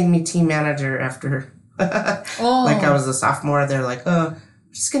why they made me team manager after. Like I was a sophomore. They're like, we're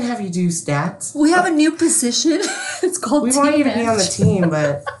just gonna have you do stats. We have a new position. It's called. We want you to be on the team,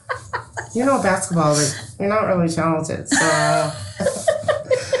 but basketball, you're not really talented. So,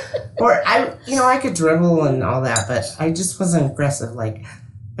 or I could dribble and all that, but I just wasn't aggressive. Like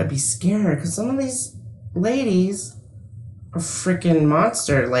I'd be scared because some of these ladies are freaking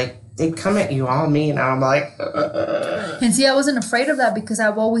monster. Like they come at you all mean, and I'm like. And see, I wasn't afraid of that because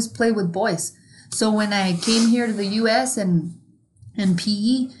I've always played with boys. So when I came here to the U.S. and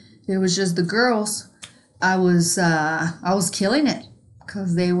PE, it was just the girls. I was killing it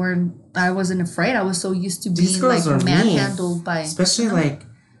because they weren't. I wasn't afraid. I was so used to being like manhandled by. Especially like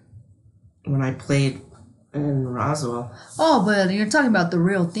when I played in Roswell. Oh, but you're talking about the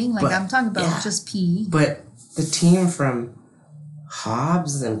real thing. Like I'm talking about just PE. But the team from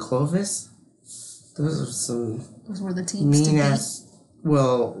Hobbs and Clovis, those were the teams mean ass.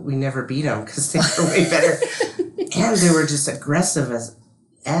 Well, we never beat them because they were way better, and they were just aggressive as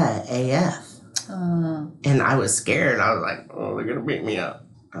AF. And I was scared. I was like, "Oh, they're gonna beat me up."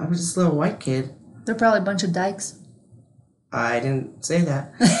 I was just a little white kid. They're probably a bunch of dykes. I didn't say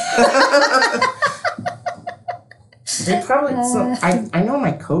that. They probably. I know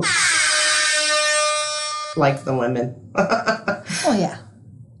my coach liked the women. Oh yeah,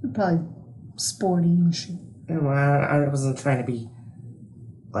 they're probably sporty and shit. Well, I wasn't trying to be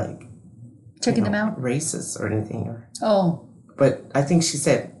like checking them out, racist or anything. But I think she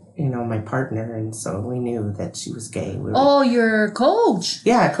said, my partner, and so we knew that she was gay. Your coach?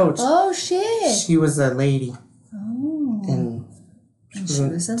 Yeah, coach. Oh shit! She was a lady. Oh. And she was a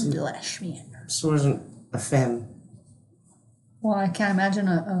lesbian. She wasn't a femme. Well, I can't imagine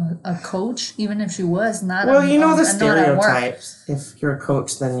a coach, even if she was not. Well, the stereotypes. If you're a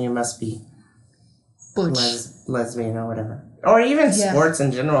coach, then you must be butch, lesbian or whatever, or even sports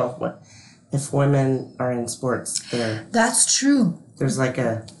in general. If women are in sports, that's true. There's like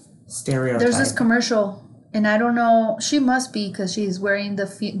a stereotype. There's this commercial, and I don't know. She must be because she's wearing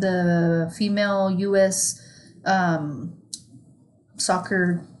the female U.S.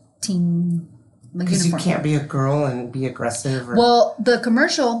 Soccer team. Because you can't be a girl and be aggressive. Well, the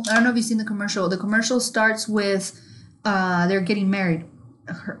commercial, I don't know if you've seen the commercial. The commercial starts with they're getting married,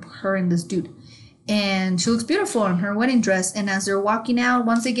 her and this dude. And she looks beautiful in her wedding dress. And as they're walking out,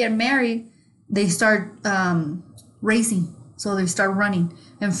 once they get married, they start racing. So they start running.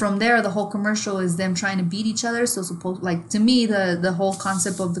 And from there, the whole commercial is them trying to beat each other. So to me, the whole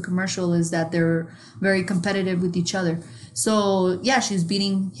concept of the commercial is that they're very competitive with each other. So yeah, she's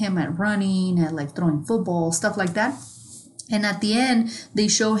beating him at running, at like throwing football, stuff like that. And at the end, they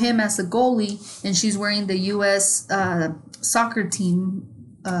show him as a goalie, and she's wearing the U.S. Soccer team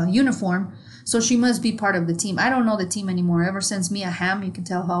uniform. So she must be part of the team. I don't know the team anymore. Ever since Mia Hamm, you can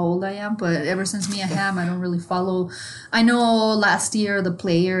tell how old I am, but ever since Mia Hamm, I don't really follow. I know last year the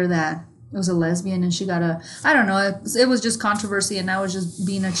player that was a lesbian and she got I don't know, it was just controversy and I was just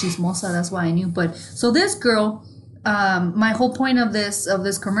being a chismosa. That's why I knew. But so this girl, my whole point of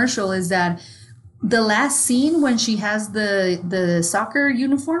this commercial is that the last scene when she has the soccer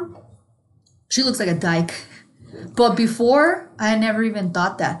uniform, she looks like a dyke. But before, I never even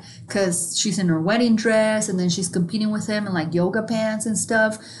thought that because she's in her wedding dress and then she's competing with him in like yoga pants and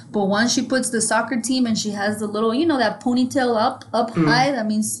stuff. But once she puts the soccer team and she has the little, that ponytail up high, that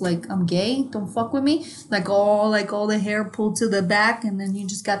means like I'm gay, don't fuck with me. Like all the hair pulled to the back and then you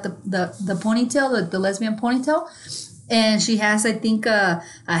just got the ponytail, the lesbian ponytail. And she has, I think, a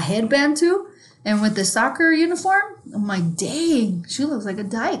headband too. And with the soccer uniform, I'm like, dang, she looks like a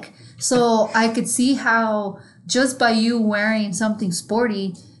dyke. So I could see how just by you wearing something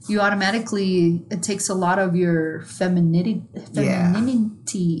sporty, you automatically, it takes a lot of your femininity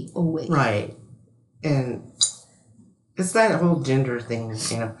away. Right. And it's that whole gender thing,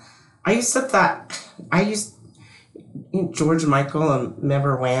 you know. George Michael and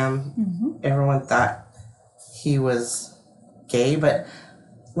remember Wham, everyone thought he was gay, but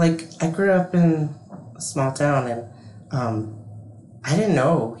like I grew up in a small town and I didn't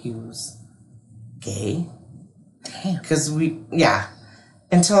know he was gay. Damn. Because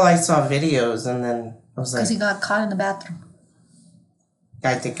until I saw videos and then I was like... Because he got caught in the bathroom.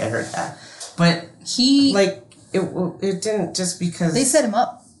 I think I heard that. But it didn't just because... They set him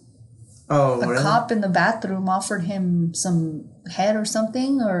up. Oh, really? A cop in the bathroom offered him some head or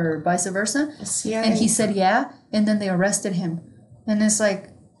something or vice versa. And he said, yeah. And then they arrested him. And it's like,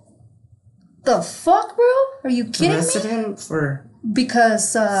 the fuck, bro? Are you kidding arrested him for...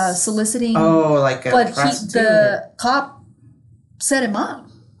 Because soliciting... Oh, like a prostitute? But the cop set him up.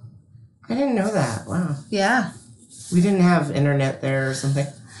 I didn't know that. Wow. Yeah. We didn't have internet there or something.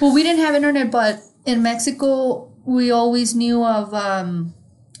 Well, we didn't have internet, but in Mexico, we always knew of...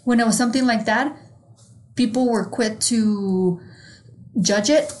 when it was something like that, people were quick to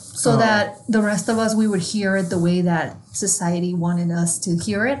judge it so that the rest of us, we would hear it the way that society wanted us to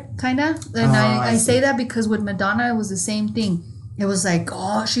hear it, kind of. And I say that because with Madonna, it was the same thing. It was like,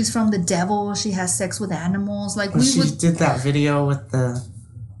 oh, she's from the devil. She has sex with animals. Like she did that video with the...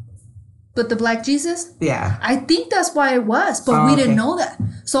 With the Black Jesus? Yeah. I think that's why it was, but we didn't know that.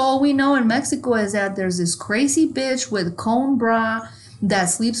 So all we know in Mexico is that there's this crazy bitch with cone bra that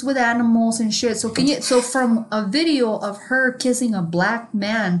sleeps with animals and shit. So from a video of her kissing a black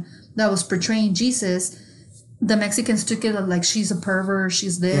man that was portraying Jesus, the Mexicans took it like she's a pervert,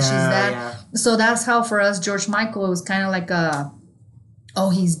 she's this, she's that. Yeah. So that's how for us, George Michael, it was kind of like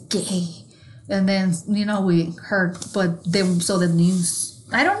he's gay. And then, we heard, but the news,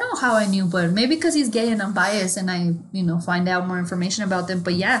 I don't know how I knew, but maybe because he's gay and I'm biased and I, find out more information about them.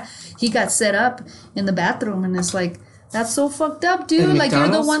 But yeah, he got set up in the bathroom and it's like, that's so fucked up, dude. Like, you're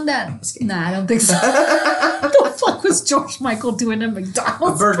the one that... Nah, I don't think so. What the fuck was George Michael doing in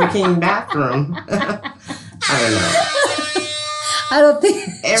McDonald's? A Burger King bathroom. I don't know. I don't think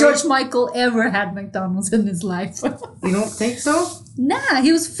George Michael ever had McDonald's in his life. You don't think so? Nah,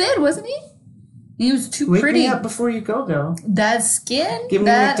 he was fit, wasn't he? He was too Wake pretty. Me up before you go. That skin? Give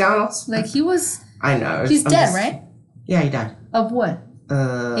me McDonald's. Like, he was... I know. He's dead, right? Yeah, he died. Of what?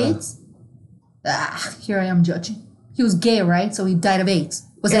 AIDS? Here I am judging. He was gay, right? So he died of AIDS.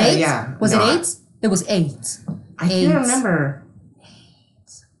 Was it AIDS? Yeah. Was it AIDS? It was AIDS. I can't remember.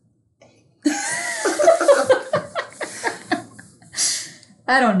 AIDS.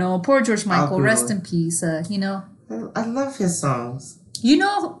 I don't know. Poor George Michael. Rest in peace. I love his songs.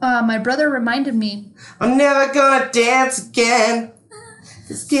 My brother reminded me. I'm never gonna dance again.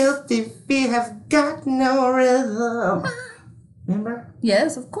 'Cause guilty feet have got no rhythm. Remember?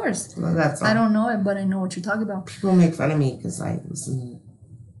 Yes, of course. Love that song. I don't know it, but I know what you're talking about. People make fun of me because I listen to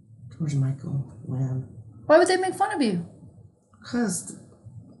George Michael. Wham. Why would they make fun of you? Because,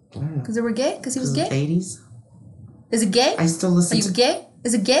 I don't know. Because they were gay? Because he was gay? 80s. Is it gay? I still listen Are you gay?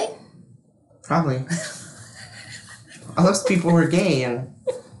 Is it gay? Probably. All those people were gay and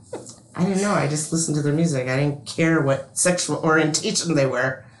I didn't know. I just listened to their music. I didn't care what sexual orientation they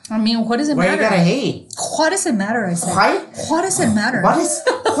were. I mean, what does it matter? Why you gotta hate? What does it matter, I said? What does it matter? What is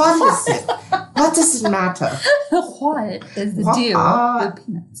it? What does it matter? What is the deal with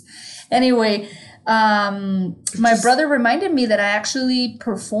peanuts? Anyway, my brother reminded me that I actually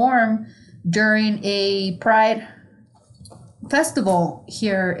performed during a Pride festival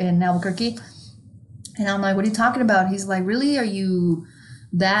here in Albuquerque. And I'm like, what are you talking about? He's like, really? Are you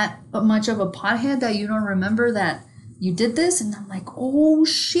that much of a pothead that you don't remember that you did this? And I'm like, oh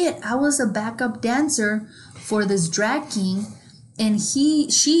shit, I was a backup dancer for this drag king. And she,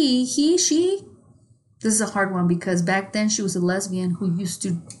 this is a hard one because back then she was a lesbian who used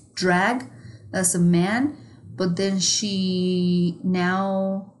to drag as a man. But then he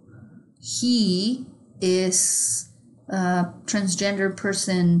is a transgender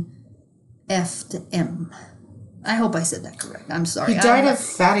person F to M. I hope I said that correct. I'm sorry. He died of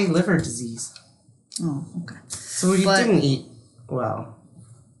fatty liver disease. Oh, okay. So he didn't eat well.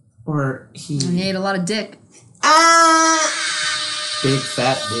 Or he ate a lot of dick. Big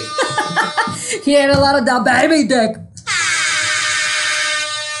fat dick. He ate a lot of that baby dick.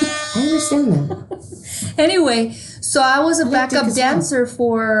 I understand that. Anyway, so I was a backup dancer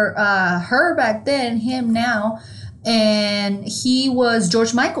for her back then, him now, and he was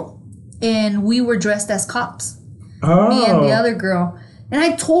George Michael. and we were dressed as cops. Oh. Me and the other girl. And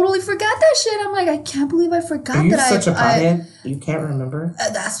I totally forgot that shit. I'm like, I can't believe I forgot that. Are you such a pothead? You can't remember?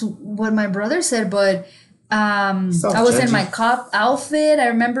 That's what my brother said, but I was in my cop outfit. I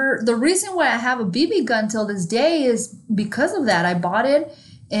remember the reason why I have a BB gun till this day is because of that. I bought it,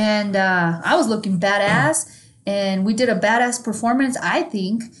 and I was looking badass, and we did a badass performance, I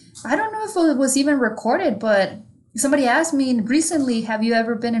think. I don't know if it was even recorded, but somebody asked me recently, have you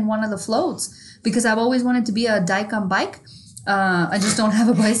ever been in one of the floats? Because I've always wanted to be a dyke on bike. I just don't have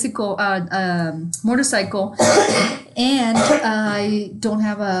a bicycle, motorcycle, and I don't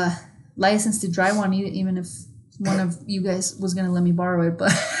have a license to drive one, even if one of you guys was gonna let me borrow it.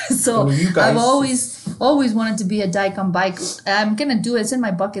 But so I've always wanted to be a dyke on bike. I'm gonna do it. It's in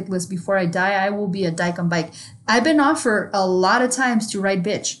my bucket list. Before I die, I will be a dyke on bike. I've been offered a lot of times to ride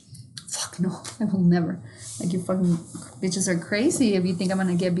bitch. Fuck no, I will never. Like, you fucking bitches are crazy if you think I'm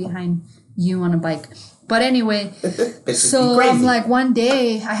gonna get behind you on a bike. But anyway, so I'm like, one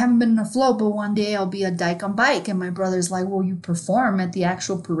day, I haven't been in a float, but one day I'll be a dyke on bike. And my brother's like, well, you perform at the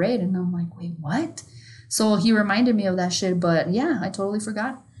actual parade. And I'm like, wait, what? So he reminded me of that shit. But yeah, I totally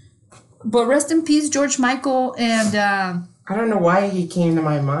forgot. But rest in peace, George Michael. And I don't know why he came to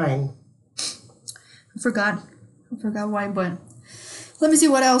my mind. I forgot why, but let me see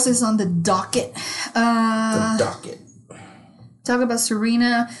what else is on the docket. The docket. Talk about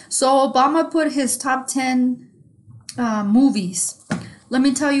Serena. So Obama put his top 10 movies. Let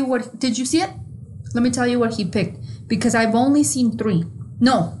me tell you what. Did you see it? Let me tell you what he picked. Because I've only seen 3.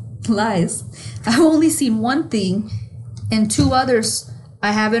 No, lies. I've only seen one thing, and 2 others.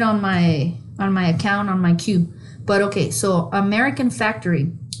 I have it on my account on my queue. But okay, so American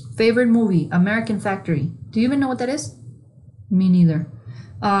Factory. Favorite movie, American Factory. Do you even know what that is? Me neither.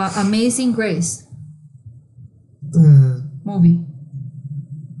 Amazing Grace. Movie.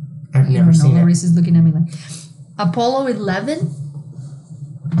 I've never seen it. Laureezy is looking at me like Apollo 11.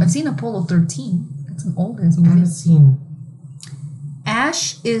 I've seen Apollo 13. That's an oldest movie. I haven't seen.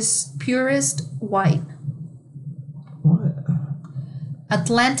 Ash is purest white. What?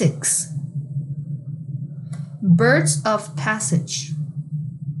 Atlantics. Birds of Passage.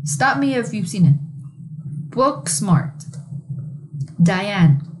 Stop me if you've seen it. Booksmart.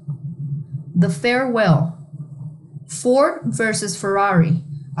 Diane. The Farewell. Ford versus Ferrari.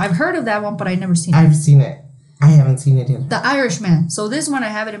 I've heard of that one, but I've never seen it. I've seen it. I haven't seen it either. The Irishman. So this one, I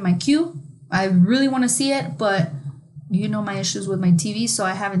have it in my queue. I really want to see it, but you know my issues with my TV, so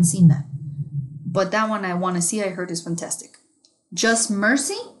I haven't seen that. But that one I want to see. I heard is fantastic. Just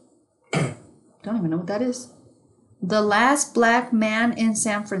Mercy? Don't even know what that is. The Last Black Man in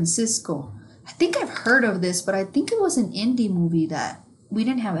San Francisco. I think I've heard of this, but I think it was an indie movie that we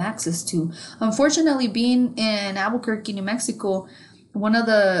didn't have access to. Unfortunately, being in Albuquerque, New Mexico, one of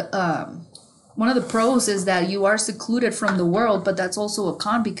the pros is that you are secluded from the world, but that's also a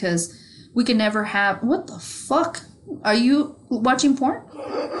con because we can never have. What the fuck? Are you watching porn?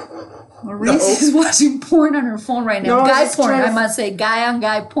 Laureezy is watching porn on her phone right now. No, guy porn, I must say. Guy on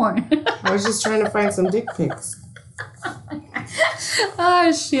guy porn. I was just trying to find some dick pics.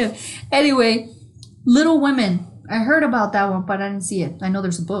 Oh, shit. Anyway, Little Women. I heard about that one, but I didn't see it. I know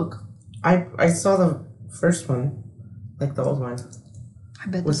there's a book. I saw the first one, like the old one. I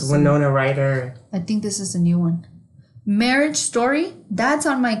bet with Winona Ryder. I think this is a new one. Marriage Story. That's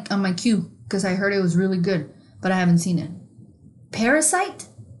on my queue because I heard it was really good, but I haven't seen it. Parasite.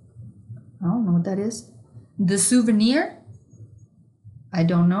 I don't know what that is. The Souvenir. I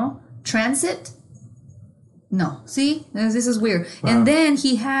don't know. Transit. No. See, this is weird. Wow. And then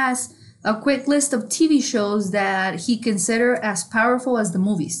he has a quick list of TV shows that he consider as powerful as the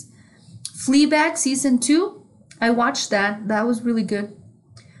movies. Fleabag season 2. I watched that. That was really good.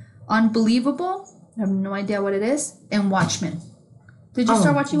 Unbelievable. I have no idea what it is. And Watchmen. Did you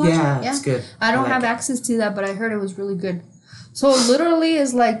start watching Watchmen? Yeah, it's good. I don't have access to that, but I heard it was really good. So literally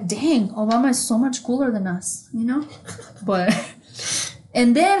it's like, dang, Obama is so much cooler than us, you know? But,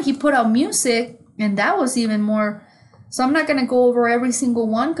 and then he put out music, and that was even more. So I'm not going to go over every single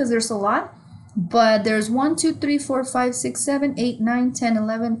one because there's a lot. But there's 1, 2, 3, 4, 5, 6, 7, 8, 9, 10,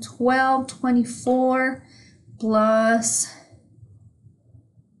 11, 12, 24, plus.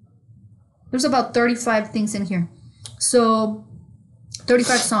 There's about 35 things in here. So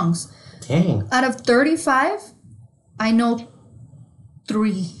 35 songs. Dang. Out of 35, I know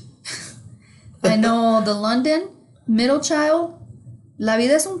 3. I know The London, Middle Child, La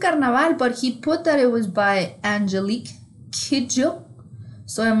Vida es un Carnaval, but he put that it was by Angelique Kidjo.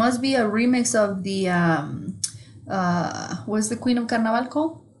 So it must be a remix of the, what's the Queen of Carnaval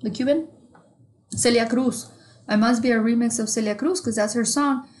called? The Cuban? Celia Cruz. It must be a remix of Celia Cruz because that's her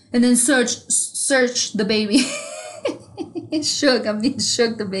song. And then search the baby. Shook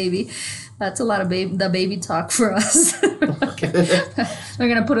the baby. That's a lot of the baby talk for us. They're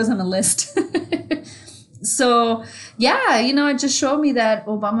gonna put us on a list. So yeah, it just showed me that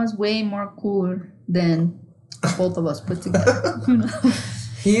Obama's way more cooler than both of us put together.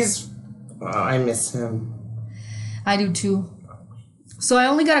 I miss him. I do too. So I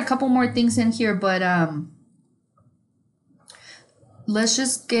only got a couple more things in here, but let's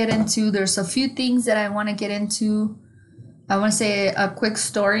just get into, there's a few things that I want to get into. I want to say a quick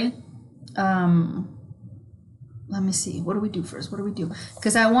story. Let me see. What do we do first?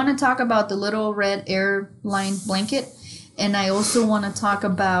 Because I want to talk about the Little Red Airline Blanket. And I also want to talk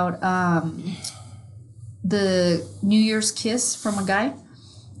about the New Year's kiss from a guy.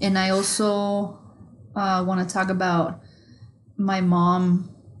 And I also want to talk about my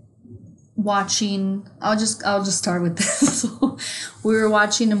mom watching. I'll just start with this. So we were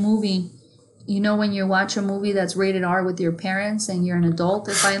watching a movie. When you watch a movie that's rated R with your parents and you're an adult,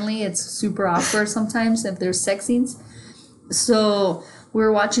 and finally it's super awkward sometimes if there's sex scenes. So we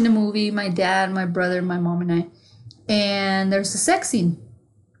were watching a movie, my dad, my brother, my mom, and I, and there's a sex scene.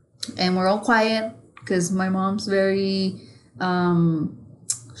 And we're all quiet because my mom's very,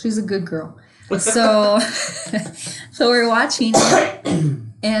 she's a good girl. So, so we're watching,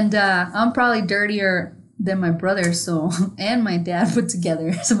 and I'm probably dirtier than my brother, and my dad put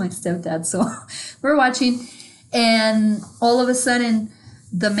together, so my stepdad. So we're watching, and all of a sudden,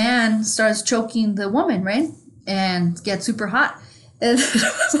 the man starts choking the woman, right, and gets super hot, and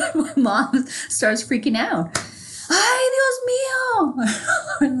my mom starts freaking out. Ay, Dios mío!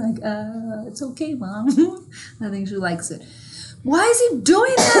 I'm like, it's okay, Mom. I think she likes it. Why is he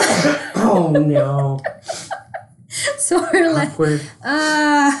doing that? Oh no! So we're like,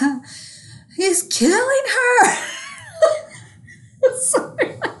 he's killing her.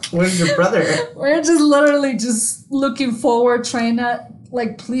 Sorry. Where's your brother? We're just literally just looking forward, trying not,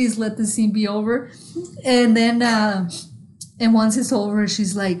 please let the scene be over. And then, and once it's over,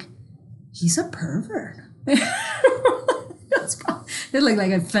 she's like, he's a pervert. It's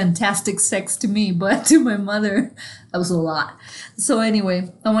like a fantastic sex to me, but to my mother, that was a lot. So anyway,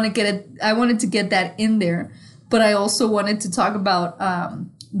 I wanted to get that in there, but I also wanted to talk about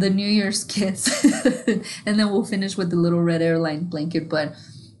the New Year's kiss, and then we'll finish with the Little Red Airline Blanket. But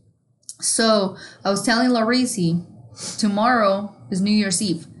so I was telling Laureezy, tomorrow is New Year's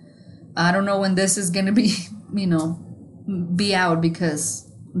Eve. I don't know when this is gonna be, be out because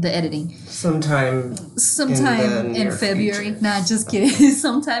the editing. Sometime in February. Future. Nah, just kidding.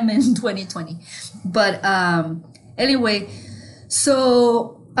 Sometime in 2020. But anyway,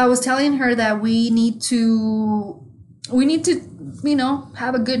 so I was telling her that we need to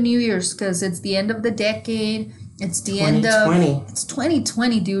have a good New Year's because it's the end of the decade. It's the end of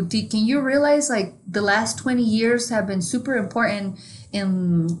 2020, dude. Can you realize the last 20 years have been super important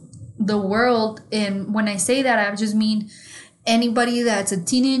in the world? And when I say that, I just mean anybody that's a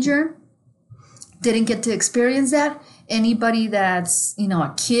teenager didn't get to experience that. Anybody that's,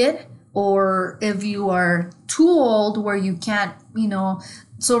 a kid, or if you are too old where you can't,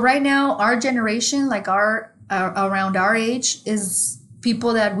 So right now, our generation, around our age, is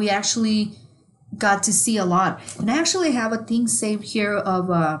people that we actually got to see a lot. And I actually have a thing saved here of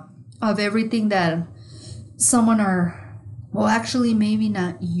everything that actually maybe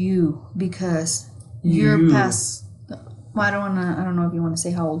not you, because you're past. Well, I don't know if you want to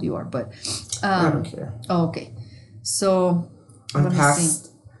say how old you are, but I don't care. Oh, okay. So I'm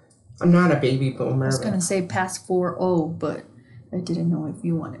not a baby boomer. I was gonna say past 40, but I didn't know if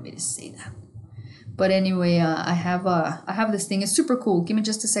you wanted me to say that. But anyway, I have this thing. It's super cool. Give me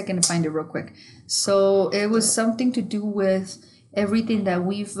just a second to find it real quick. So it was something to do with everything that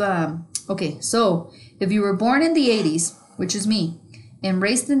we've. Okay, so if you were born in the 80s, which is me, and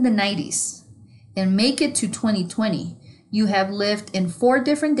raised in the 90s, and make it to 2020. You have lived in 4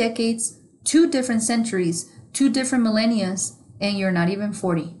 different decades, 2 different centuries, 2 different millennia, and you're not even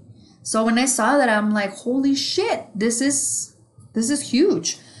 40. So when I saw that, I'm like, holy shit, this is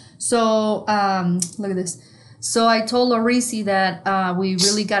huge. So look at this. So I told Laureezy that we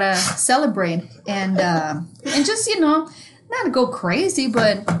really gotta celebrate and just not go crazy,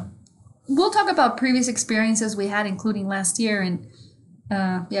 but we'll talk about previous experiences we had, including last year, and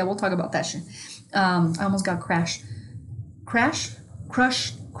we'll talk about that shit. I almost got crushed.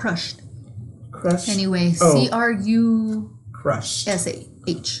 Anyway, Crushed. CRUSH.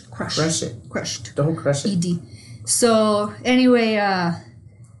 Crush. Crush it. Crushed. Don't crush it. ED. So anyway,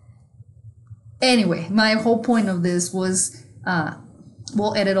 my whole point of this was,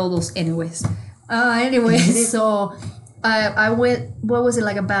 we'll edit all those anyways. So I went, what was it,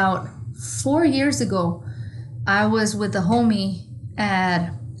 like about 4 years ago, I was with a homie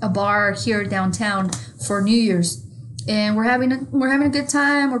at a bar here downtown for New Year's. And we're having a good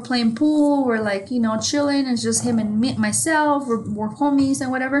time. We're playing pool. We're like, chilling. It's just him and me, myself. We're homies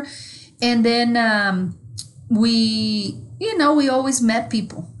and whatever. And then we always met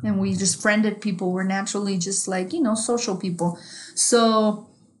people and we just friended people. We're naturally just like, social people. So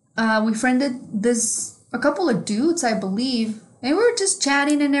we friended a couple of dudes, I believe. And we were just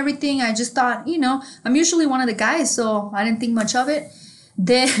chatting and everything. I just thought, I'm usually one of the guys, so I didn't think much of it.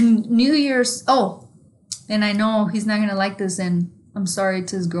 Then New Year's, and I know he's not going to like this, and I'm sorry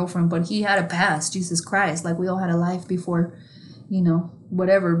to his girlfriend, but he had a past, Jesus Christ. Like, we all had a life before,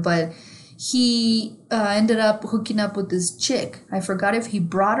 whatever. But he ended up hooking up with this chick. I forgot if he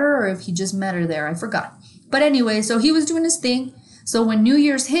brought her or if he just met her there. I forgot. But anyway, so he was doing his thing. So when New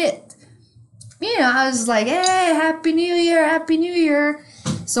Year's hit, I was like, hey, Happy New Year, Happy New Year.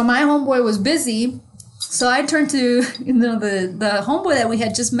 So my homeboy was busy. So I turned to, the homeboy that we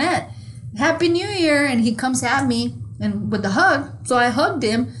had just met. Happy New Year. And he comes at me and with the hug. So I hugged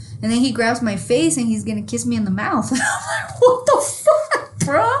him. And then he grabs my face and he's going to kiss me in the mouth. And I'm like, what the fuck,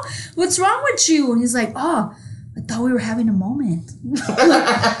 bro? What's wrong with you? And he's like, I thought we were having a moment.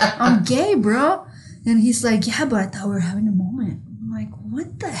 I'm gay, bro. And he's like, yeah, but I thought we were having a moment. I'm like,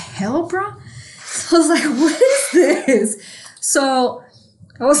 what the hell, bro? So I was like, what is this? So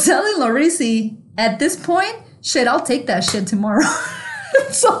I was telling Laureezy, at this point, shit, I'll take that shit tomorrow.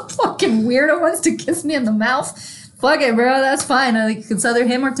 Some fucking weirdo wants to kiss me in the mouth. Fuck it, bro. That's fine. It's either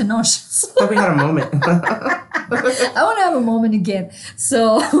him or Tenoch. But we had a moment. I want to have a moment again.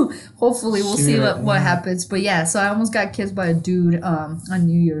 So hopefully we'll see what happens. But yeah, so I almost got kissed by a dude on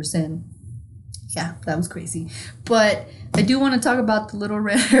New Year's. And yeah, that was crazy. But I do want to talk about the Little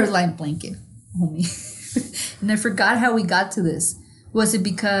Red Airline Blanket, homie. And I forgot how we got to this. Was it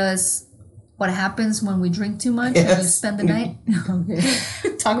because... what happens when we drink too much and you spend the night? Okay.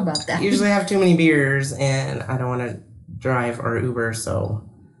 Talk about that. Usually have too many beers and I don't want to drive or Uber, so.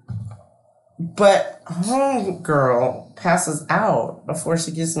 But homegirl passes out before she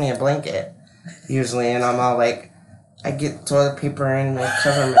gives me a blanket, usually. And I'm all like, I get toilet paper and I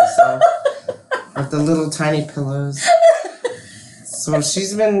cover myself with the little tiny pillows. So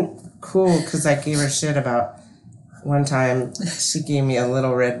she's been cool because I gave her shit about... one time, she gave me a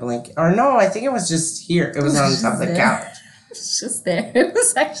little red blanket. Or no, I think it was just here. It was on top of the couch. It's just there. It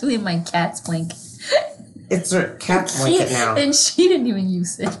was actually my cat's blanket. It's her cat's blanket now. And she didn't even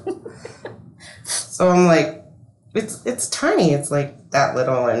use it. So I'm like, it's tiny. It's like that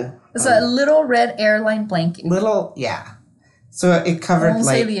little. And it's a Little Red Airline Blanket. Little, yeah. So it covered Don't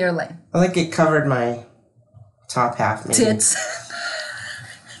say the airline. I think it covered my top half. Maybe. Tits.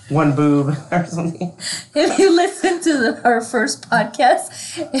 One boob or something. If you listen to our first podcast,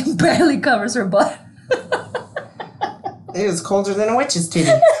 it barely covers her butt. It was colder than a witch's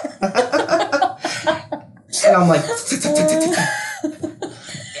titty. And I'm like...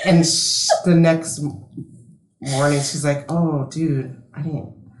 And the next morning, she's like, oh, dude, I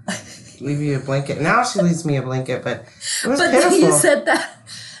didn't leave you a blanket. Now she leaves me a blanket, but it was pitiful. Then you said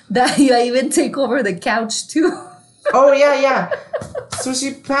that you even take over the couch, too. Oh, yeah. So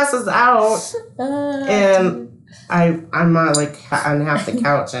she passes out, and I'm like on half the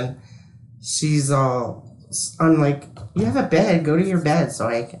couch, and she's all, I'm like, you have a bed, go to your bed, so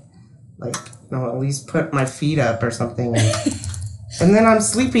I can, at least put my feet up or something. And then I'm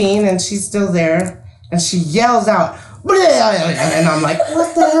sleeping, and she's still there, and she yells out, and I'm like,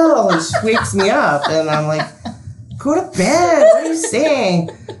 what the hell? And she wakes me up, and I'm like, go to bed, what are you saying?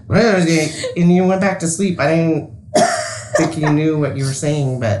 And you went back to sleep. I didn't think you knew what you were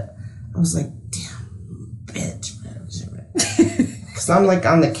saying, but I was like, damn, bitch. Because I'm like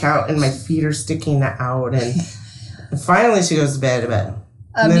on the couch and my feet are sticking out, and finally she goes to bed,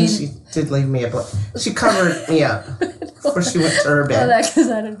 and then she did leave me a blanket. She covered me up before she went to her bed. Because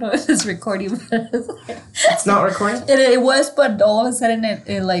I don't know if it's recording. It's not recording? It was, but all of a sudden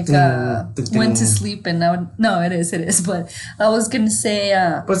it went to sleep, and no, it is. But I was gonna say.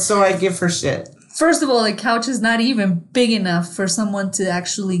 But so I give her shit. First of all, the couch is not even big enough for someone to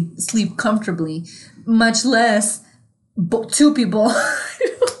actually sleep comfortably, much less two people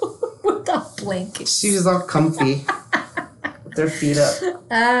without blankets. She was all comfy with their feet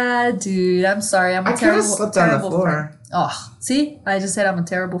up. Dude, I'm sorry. I could have slept on the floor. Friend. Oh, see? I just said I'm a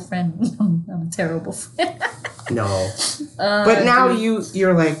terrible friend. I'm a terrible friend. No. But now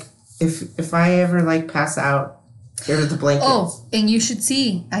you're like, if I ever pass out, here are the blankets. Oh, and you should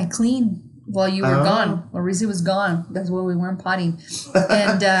see, I clean while you were gone. Laureezy was gone. That's why we weren't potting.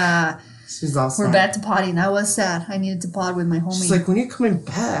 And She's all sad. We're back to potting. That was sad. I needed to pod with my homie. She's like, when are you coming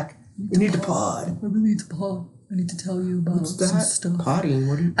back? We need to pod. I really need to pod. I need to tell you about some stuff. Potting?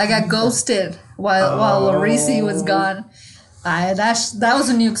 What are you? I got ghosted while Laureezy was gone. That was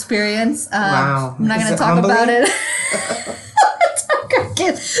a new experience. Wow. I'm not going to talk about it.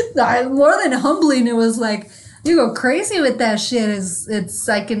 More than humbling, it was like, you go crazy with that shit.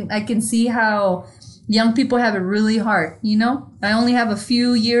 I can see how young people have it really hard, you know? I only have a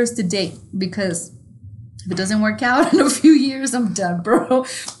few years to date because if it doesn't work out in a few years, I'm done, bro.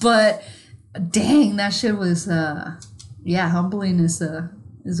 But dang, that shit was humbling is a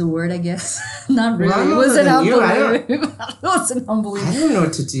word, I guess. Not really. Well, it wasn't humbling. It wasn't humbling. I don't know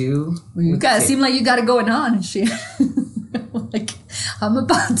what to do. Well, you guys seem like you got it going on and shit. Like, I'm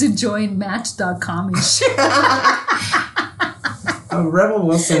about to join Match.com and shit. Rebel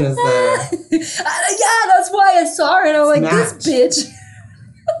Wilson is the... yeah, that's why I saw it. I'm like, Match. this bitch.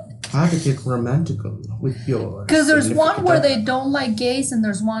 How to get romantical with your... Because there's one where they don't like gays and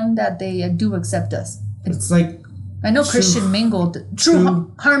there's one that they do accept us. It's like... I know Christian Mingle.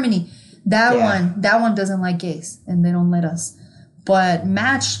 True Harmony. That one doesn't like gays and they don't let us. But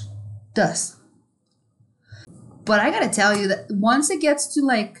Match does. But I gotta tell you that once it gets to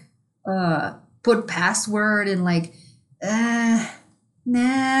like put password and like nah,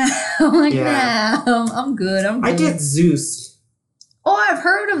 I'm like nah, I'm good. I get Zeus. Oh, I've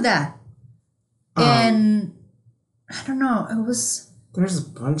heard of that. And I don't know. There's a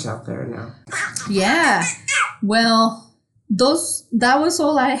bunch out there now. Yeah. Well, that was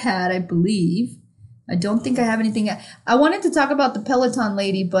all I had, I believe. I don't think I have anything. I wanted to talk about the Peloton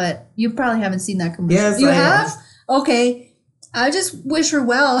lady, but you probably haven't seen that commercial. Yes, you I have? Okay. I just wish her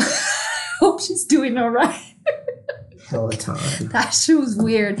well. Hope she's doing all right. Peloton. That shit was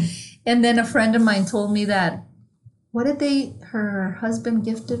weird. And then a friend of mine told me that, what did her husband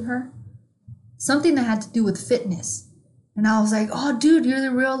gifted her? Something that had to do with fitness. And I was like, oh, dude, you're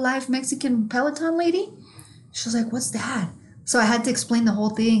the real life Mexican Peloton lady? She was like, what's that? So I had to explain the whole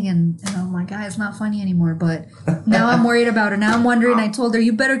thing. And I'm like, it's not funny anymore. But now I'm worried about her. Now I'm wondering. I told her,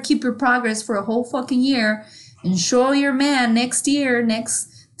 you better keep your progress for a whole fucking year and show your man next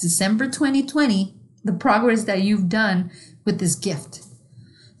December 2020, the progress that you've done with this gift.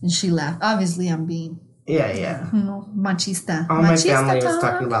 And she laughed. Obviously, I'm being... Yeah. Machista. All my family was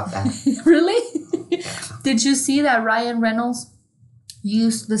talking about that. Really? Yeah. Did you see that Ryan Reynolds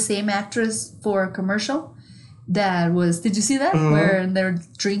used the same actress for a commercial? Did you see that? Mm-hmm. Where they're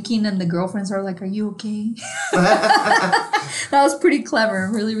drinking and the girlfriends are like, are you okay? That was pretty clever.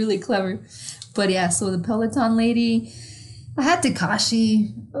 Really, really clever. But yeah, so the Peloton lady, I had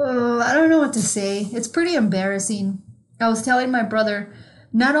Tekashi. I don't know what to say. It's pretty embarrassing. I was telling my brother,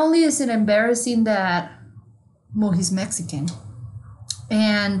 not only is it embarrassing that, well, he's Mexican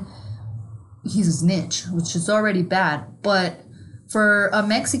and he's a snitch, which is already bad, but for a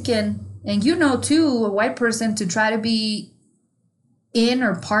Mexican, and too, a white person to try to be in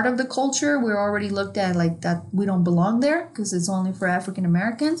or part of the culture, we're already looked at like that we don't belong there because it's only for African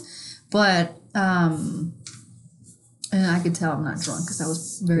Americans. But and I could tell I'm not drunk because I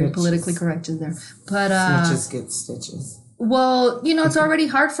was very politically correct just there. But snitches get stitches. Well, it's already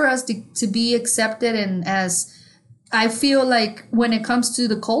hard for us to be accepted, and as I feel like when it comes to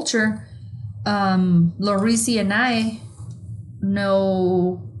the culture, Laureezy and I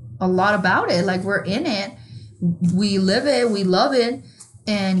know a lot about it. Like, we're in it, we live it, we love it,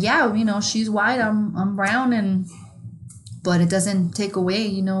 and she's white, I'm brown, but it doesn't take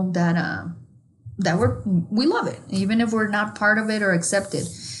away that we love it, even if we're not part of it or accepted.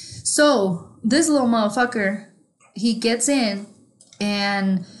 So this little motherfucker, he gets in,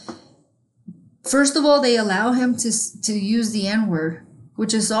 and first of all, they allow him to use the N-word,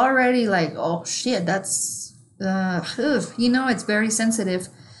 which is already like, oh shit, that's it's very sensitive.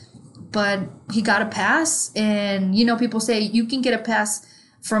 But he got a pass, and people say you can get a pass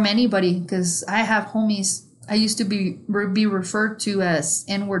from anybody, because I have homies. I used to be referred to as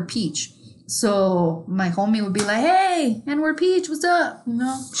N-word Peach. So my homie would be like, "Hey, N-word Peach, what's up?"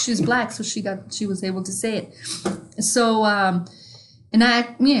 She's black, so she was able to say it. So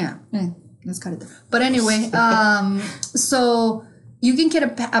let's cut it there. But anyway, so you can get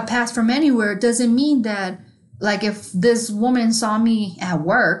a pass from anywhere. It doesn't mean that, like, if this woman saw me at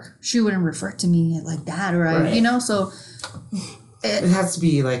work, she wouldn't refer to me like that, or right. So it has to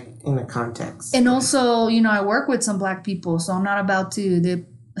be like in a context. And also, I work with some black people, so I'm not about to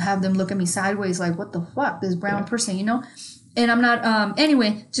have them look at me sideways like, what the fuck, this brown person, And I'm not.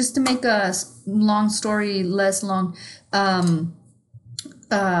 Anyway, just to make a long story less long.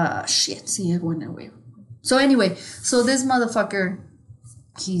 Shit. See, it went away. So anyway, so this motherfucker,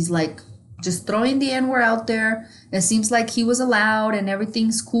 he's like just throwing the N-word out there. It seems like he was allowed and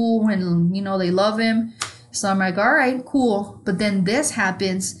everything's cool and, you know, they love him. So I'm like, all right, cool. But then this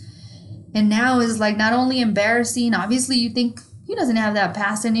happens. And now is like not only embarrassing. Obviously, you think he doesn't have that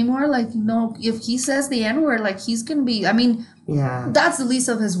past anymore. Like, you know, if he says the N-word, like he's going to be, I mean, yeah, that's the least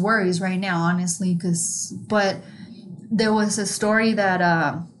of his worries right now, honestly. But there was a story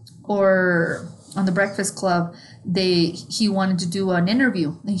that, or on the Breakfast Club, he wanted to do an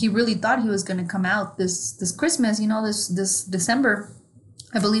interview, and he really thought he was going to come out this Christmas, you know, this December.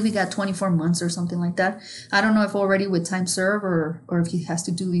 I believe he got 24 months or something like that. I don't know if already with time served or if he has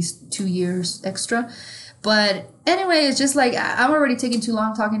to do these 2 years extra. But anyway, it's just like I'm already taking too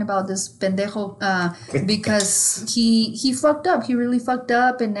long talking about this pendejo because he fucked up. He really fucked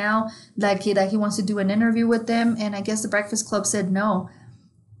up, and now like that he wants to do an interview with them, and I guess the Breakfast Club said no.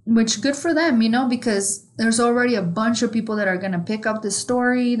 Which good for them, you know, because there's already a bunch of people that are going to pick up the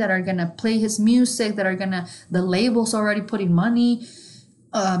story, that are going to play his music, the label's already putting money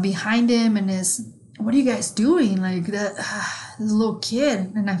behind him, and what are you guys doing? Like that, this little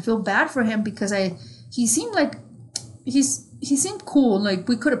kid, and I feel bad for him because he seemed like he seemed cool. Like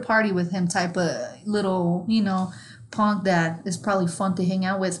we could have partied with him, type of little, you know, punk that is probably fun to hang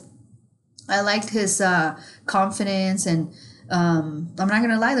out with. I liked his confidence, and I'm not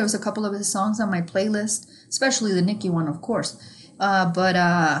gonna lie, there was a couple of his songs on my playlist, especially the Nicki one, of course. But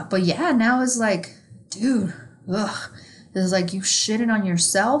yeah, now it's like, dude, it's like you shitting on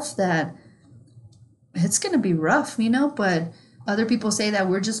yourself, that it's gonna be rough, you know. But other people say that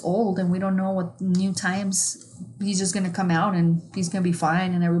we're just old and we don't know what new times. He's just gonna come out and he's gonna be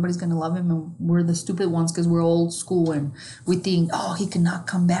fine and everybody's gonna love him, and we're the stupid ones because we're old school and we think, oh, he cannot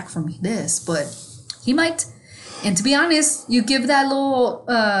come back from this, but he might. And to be honest, you give that little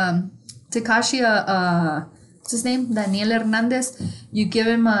Tekashi what's his name, Daniel Hernandez, you give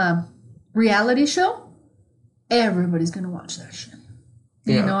him a reality show, everybody's gonna watch that shit.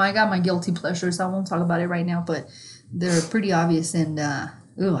 Yeah. You know, I got my guilty pleasures. I won't talk about it right now, but they're pretty obvious. And I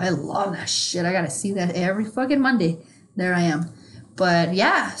love that shit. I gotta see that every fucking Monday. There I am. But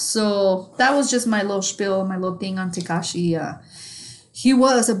yeah, so that was just my little spiel, my little thing on Tekashi. He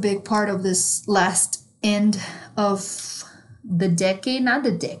was a big part of this last end of the decade. Not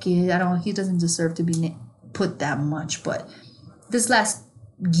the decade. He doesn't deserve to be put that much, but this last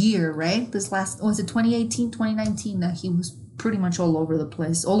year, right? Was it 2018, 2019 that he was pretty much all over the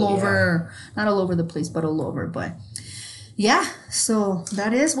place. Not all over the place, but all over. But yeah, so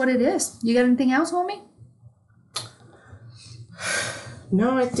that is what it is. You got anything else, homie?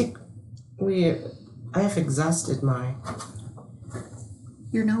 No, I think I have exhausted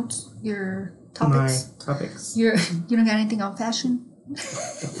your notes, your topics. My topics. You don't got anything on fashion?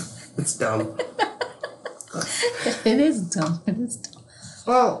 It's dumb. It is dumb. It is dumb.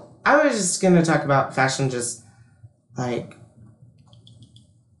 Well, I was just gonna talk about fashion, just like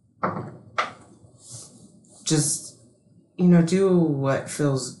do what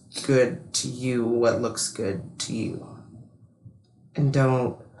feels good to you, what looks good to you. And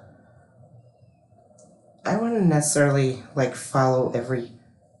I wouldn't necessarily like follow every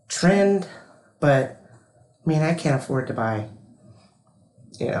trend, but I mean, I can't afford to buy,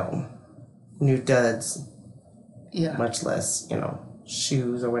 new duds. Yeah. Much less,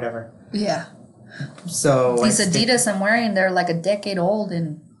 shoes or whatever. Yeah. So these Adidas I'm wearing, they're like a decade old,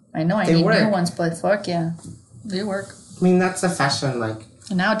 and I know I need new ones, but fuck yeah, they work. I mean, that's a fashion, like.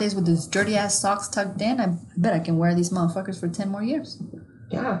 And nowadays with these dirty ass socks tucked in, I bet I can wear these motherfuckers for 10 more years.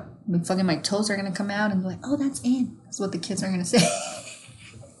 Yeah. My toes are gonna come out and be like, oh, that's in. That's what the kids are gonna say.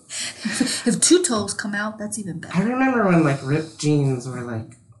 If 2 toes come out, that's even better. I remember when like ripped jeans were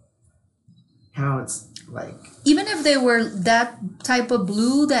like, how it's like. Even if they were that type of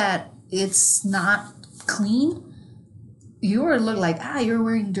blue that it's not clean, you would look like, you're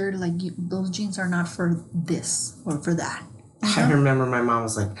wearing dirt. Like those jeans are not for this or for that. I remember my mom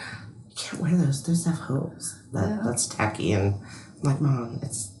was like, you can't wear those. Those have holes. That's tacky. And I'm like, Mom,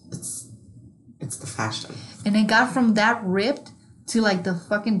 it's the fashion. And it got from that ripped to like the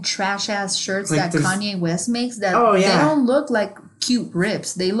fucking trash ass shirts like that Kanye West makes. That they don't look like cute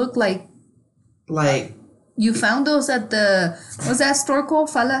rips. They look like you found those at the what's that store called?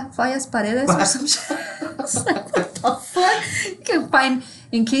 Fallas Paredes or some shit. What the fuck? You can find,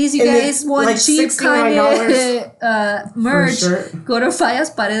 in case you guys want like cheap Kanye merch, go to Fallas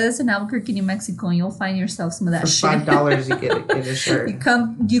Paredes in Albuquerque, New Mexico, and you'll find yourself some of that shit. For $5 you get a shirt.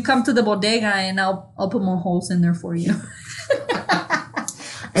 You come to the bodega and I'll put more holes in there for you.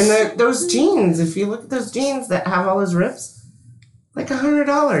 And those jeans, if you look at those jeans that have all those rips, like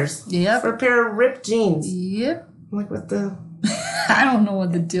 $100. Yep. For a pair of ripped jeans. Yep. I'm like, what the? I don't know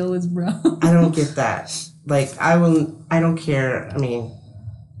what the deal is, bro. I don't get that. Like, I don't care. I mean,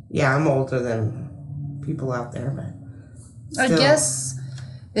 yeah, I'm older than people out there, but still, I guess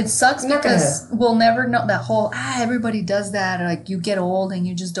it sucks because we'll never know that whole, everybody does that. Or like, you get old and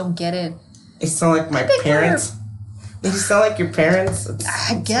you just don't get it. They sound like my parents. They sound like your parents.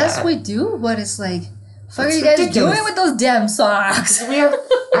 I guess we do, but it's like, what are you guys doing with those damn socks? I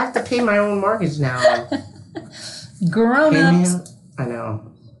have to pay my own mortgage now. Grown-ups. I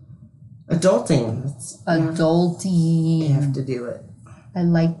know. Adulting. Adulting. You have to do it. I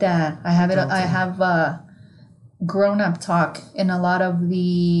like that. I have grown-up talk in a lot of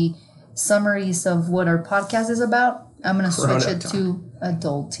the summaries of what our podcast is about. I'm going to switch it to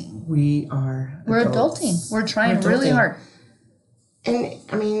adulting. We're adulting. We're trying really hard. And,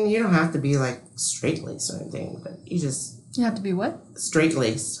 I mean, you don't have to be, like, straight-laced or anything, but you have to be what?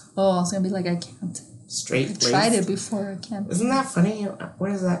 Straight-laced. Oh, I was going to be like, I can't. Straight-laced. I tried it before, I can't. Isn't that funny?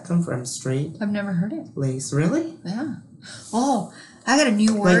 Where does that come from? Straight? I've never heard it. Lace. Really? Yeah. Oh, I got a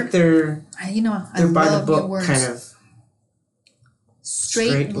new word. Like they're by the book kind of.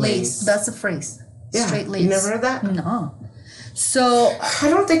 Straight lace. That's a phrase. Yeah. Straight lace. You never heard that? No. So. I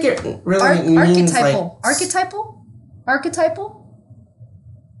don't think it really means archetypal. like. Archetypal?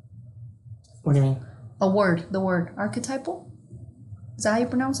 What do you mean? The word. Archetypal? Is that how you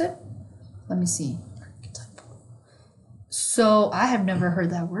pronounce it? Let me see. Archetypal. So, I have never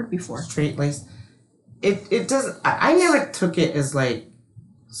heard that word before. Straight lace. It does. I never took it as like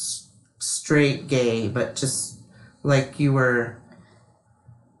straight gay, but just like you were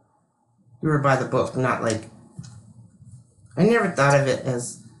by the book, not like. I never thought of it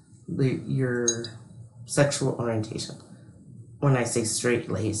as your sexual orientation when I say straight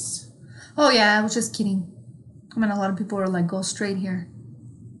laced. Oh yeah, I was just kidding. I mean, a lot of people are like, go straight here,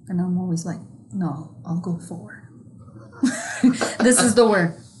 and I'm always like, no, I'll go forward. This is the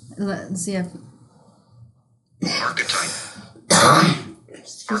word. Let's see if.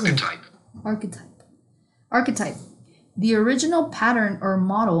 Archetype. The original pattern or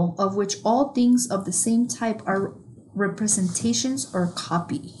model of which all things of the same type are representations or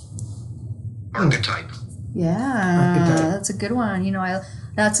copy. Archetype. Yeah, that's a good one.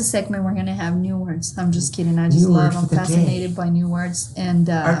 That's a segment we're gonna have new words. I'm just kidding. I'm fascinated by new words. And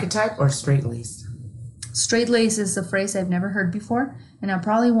archetype or straight lace? Straight lace is a phrase I've never heard before, and I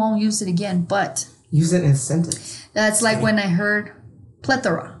probably won't use it again. But use it in a sentence. That's like when I heard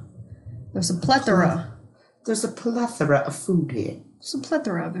plethora. There's a plethora. There's a plethora of food here. There's a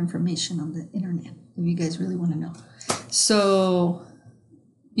plethora of information on the internet if you guys really want to know. So,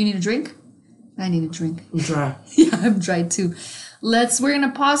 you need a drink? I need a drink. I'm dry. Yeah, I'm dry too. We're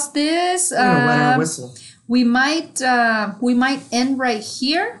gonna pause this. We're gonna wet our whistle. We might end right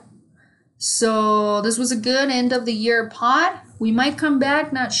here. So this was a good end of the year pod. We might come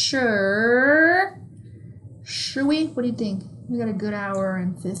back, not sure. Should we? What do you think? We got a good hour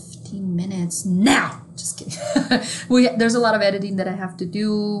and 15 minutes now. Just kidding. There's a lot of editing that I have to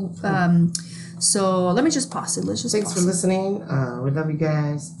do. So let me just pause it. Thanks for listening. We love you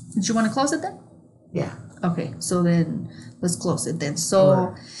guys. Did you want to close it then? Yeah. Okay, so then let's close it then.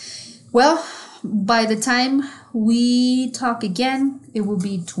 So, well, by the time we talk again, it will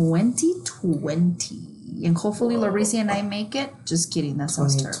be 2020. And hopefully Laureezy and I make it. Just kidding, that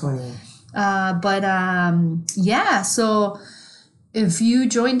sounds terrible. Yeah, so if you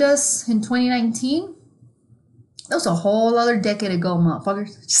joined us in 2019, that was a whole other decade ago,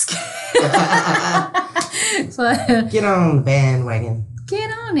 motherfuckers. Just kidding. So, get on the bandwagon. Get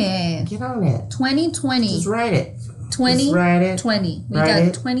on it. 2020. Just write it. 2020. We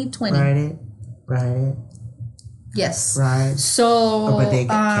got 2020. Write it. Yes. Right. So,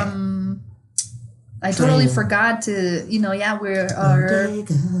 I totally forgot to,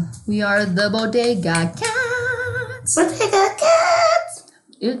 we are the Bodega Cats. Bodega Cats.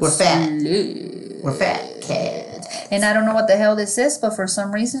 We're fat. Lit. We're fat cats. And I don't know what the hell this is, but for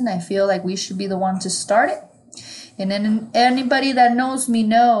some reason I feel like we should be the one to start it. And then anybody that knows me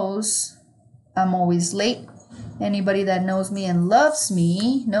knows I'm always late. Anybody that knows me and loves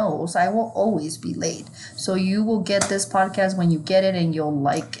me knows I will always be late. So you will get this podcast when you get it and you'll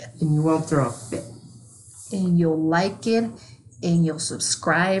like it. And you won't throw a fit. And you'll like it and you'll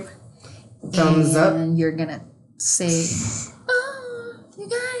subscribe. Thumbs up. And you're going to say, oh, you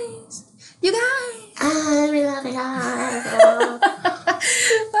guys. I love you guys.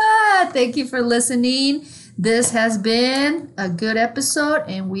 Thank you for listening. This has been a good episode,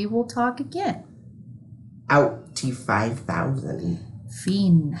 and we will talk again. Out to 5,000.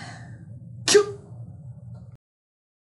 Fiend.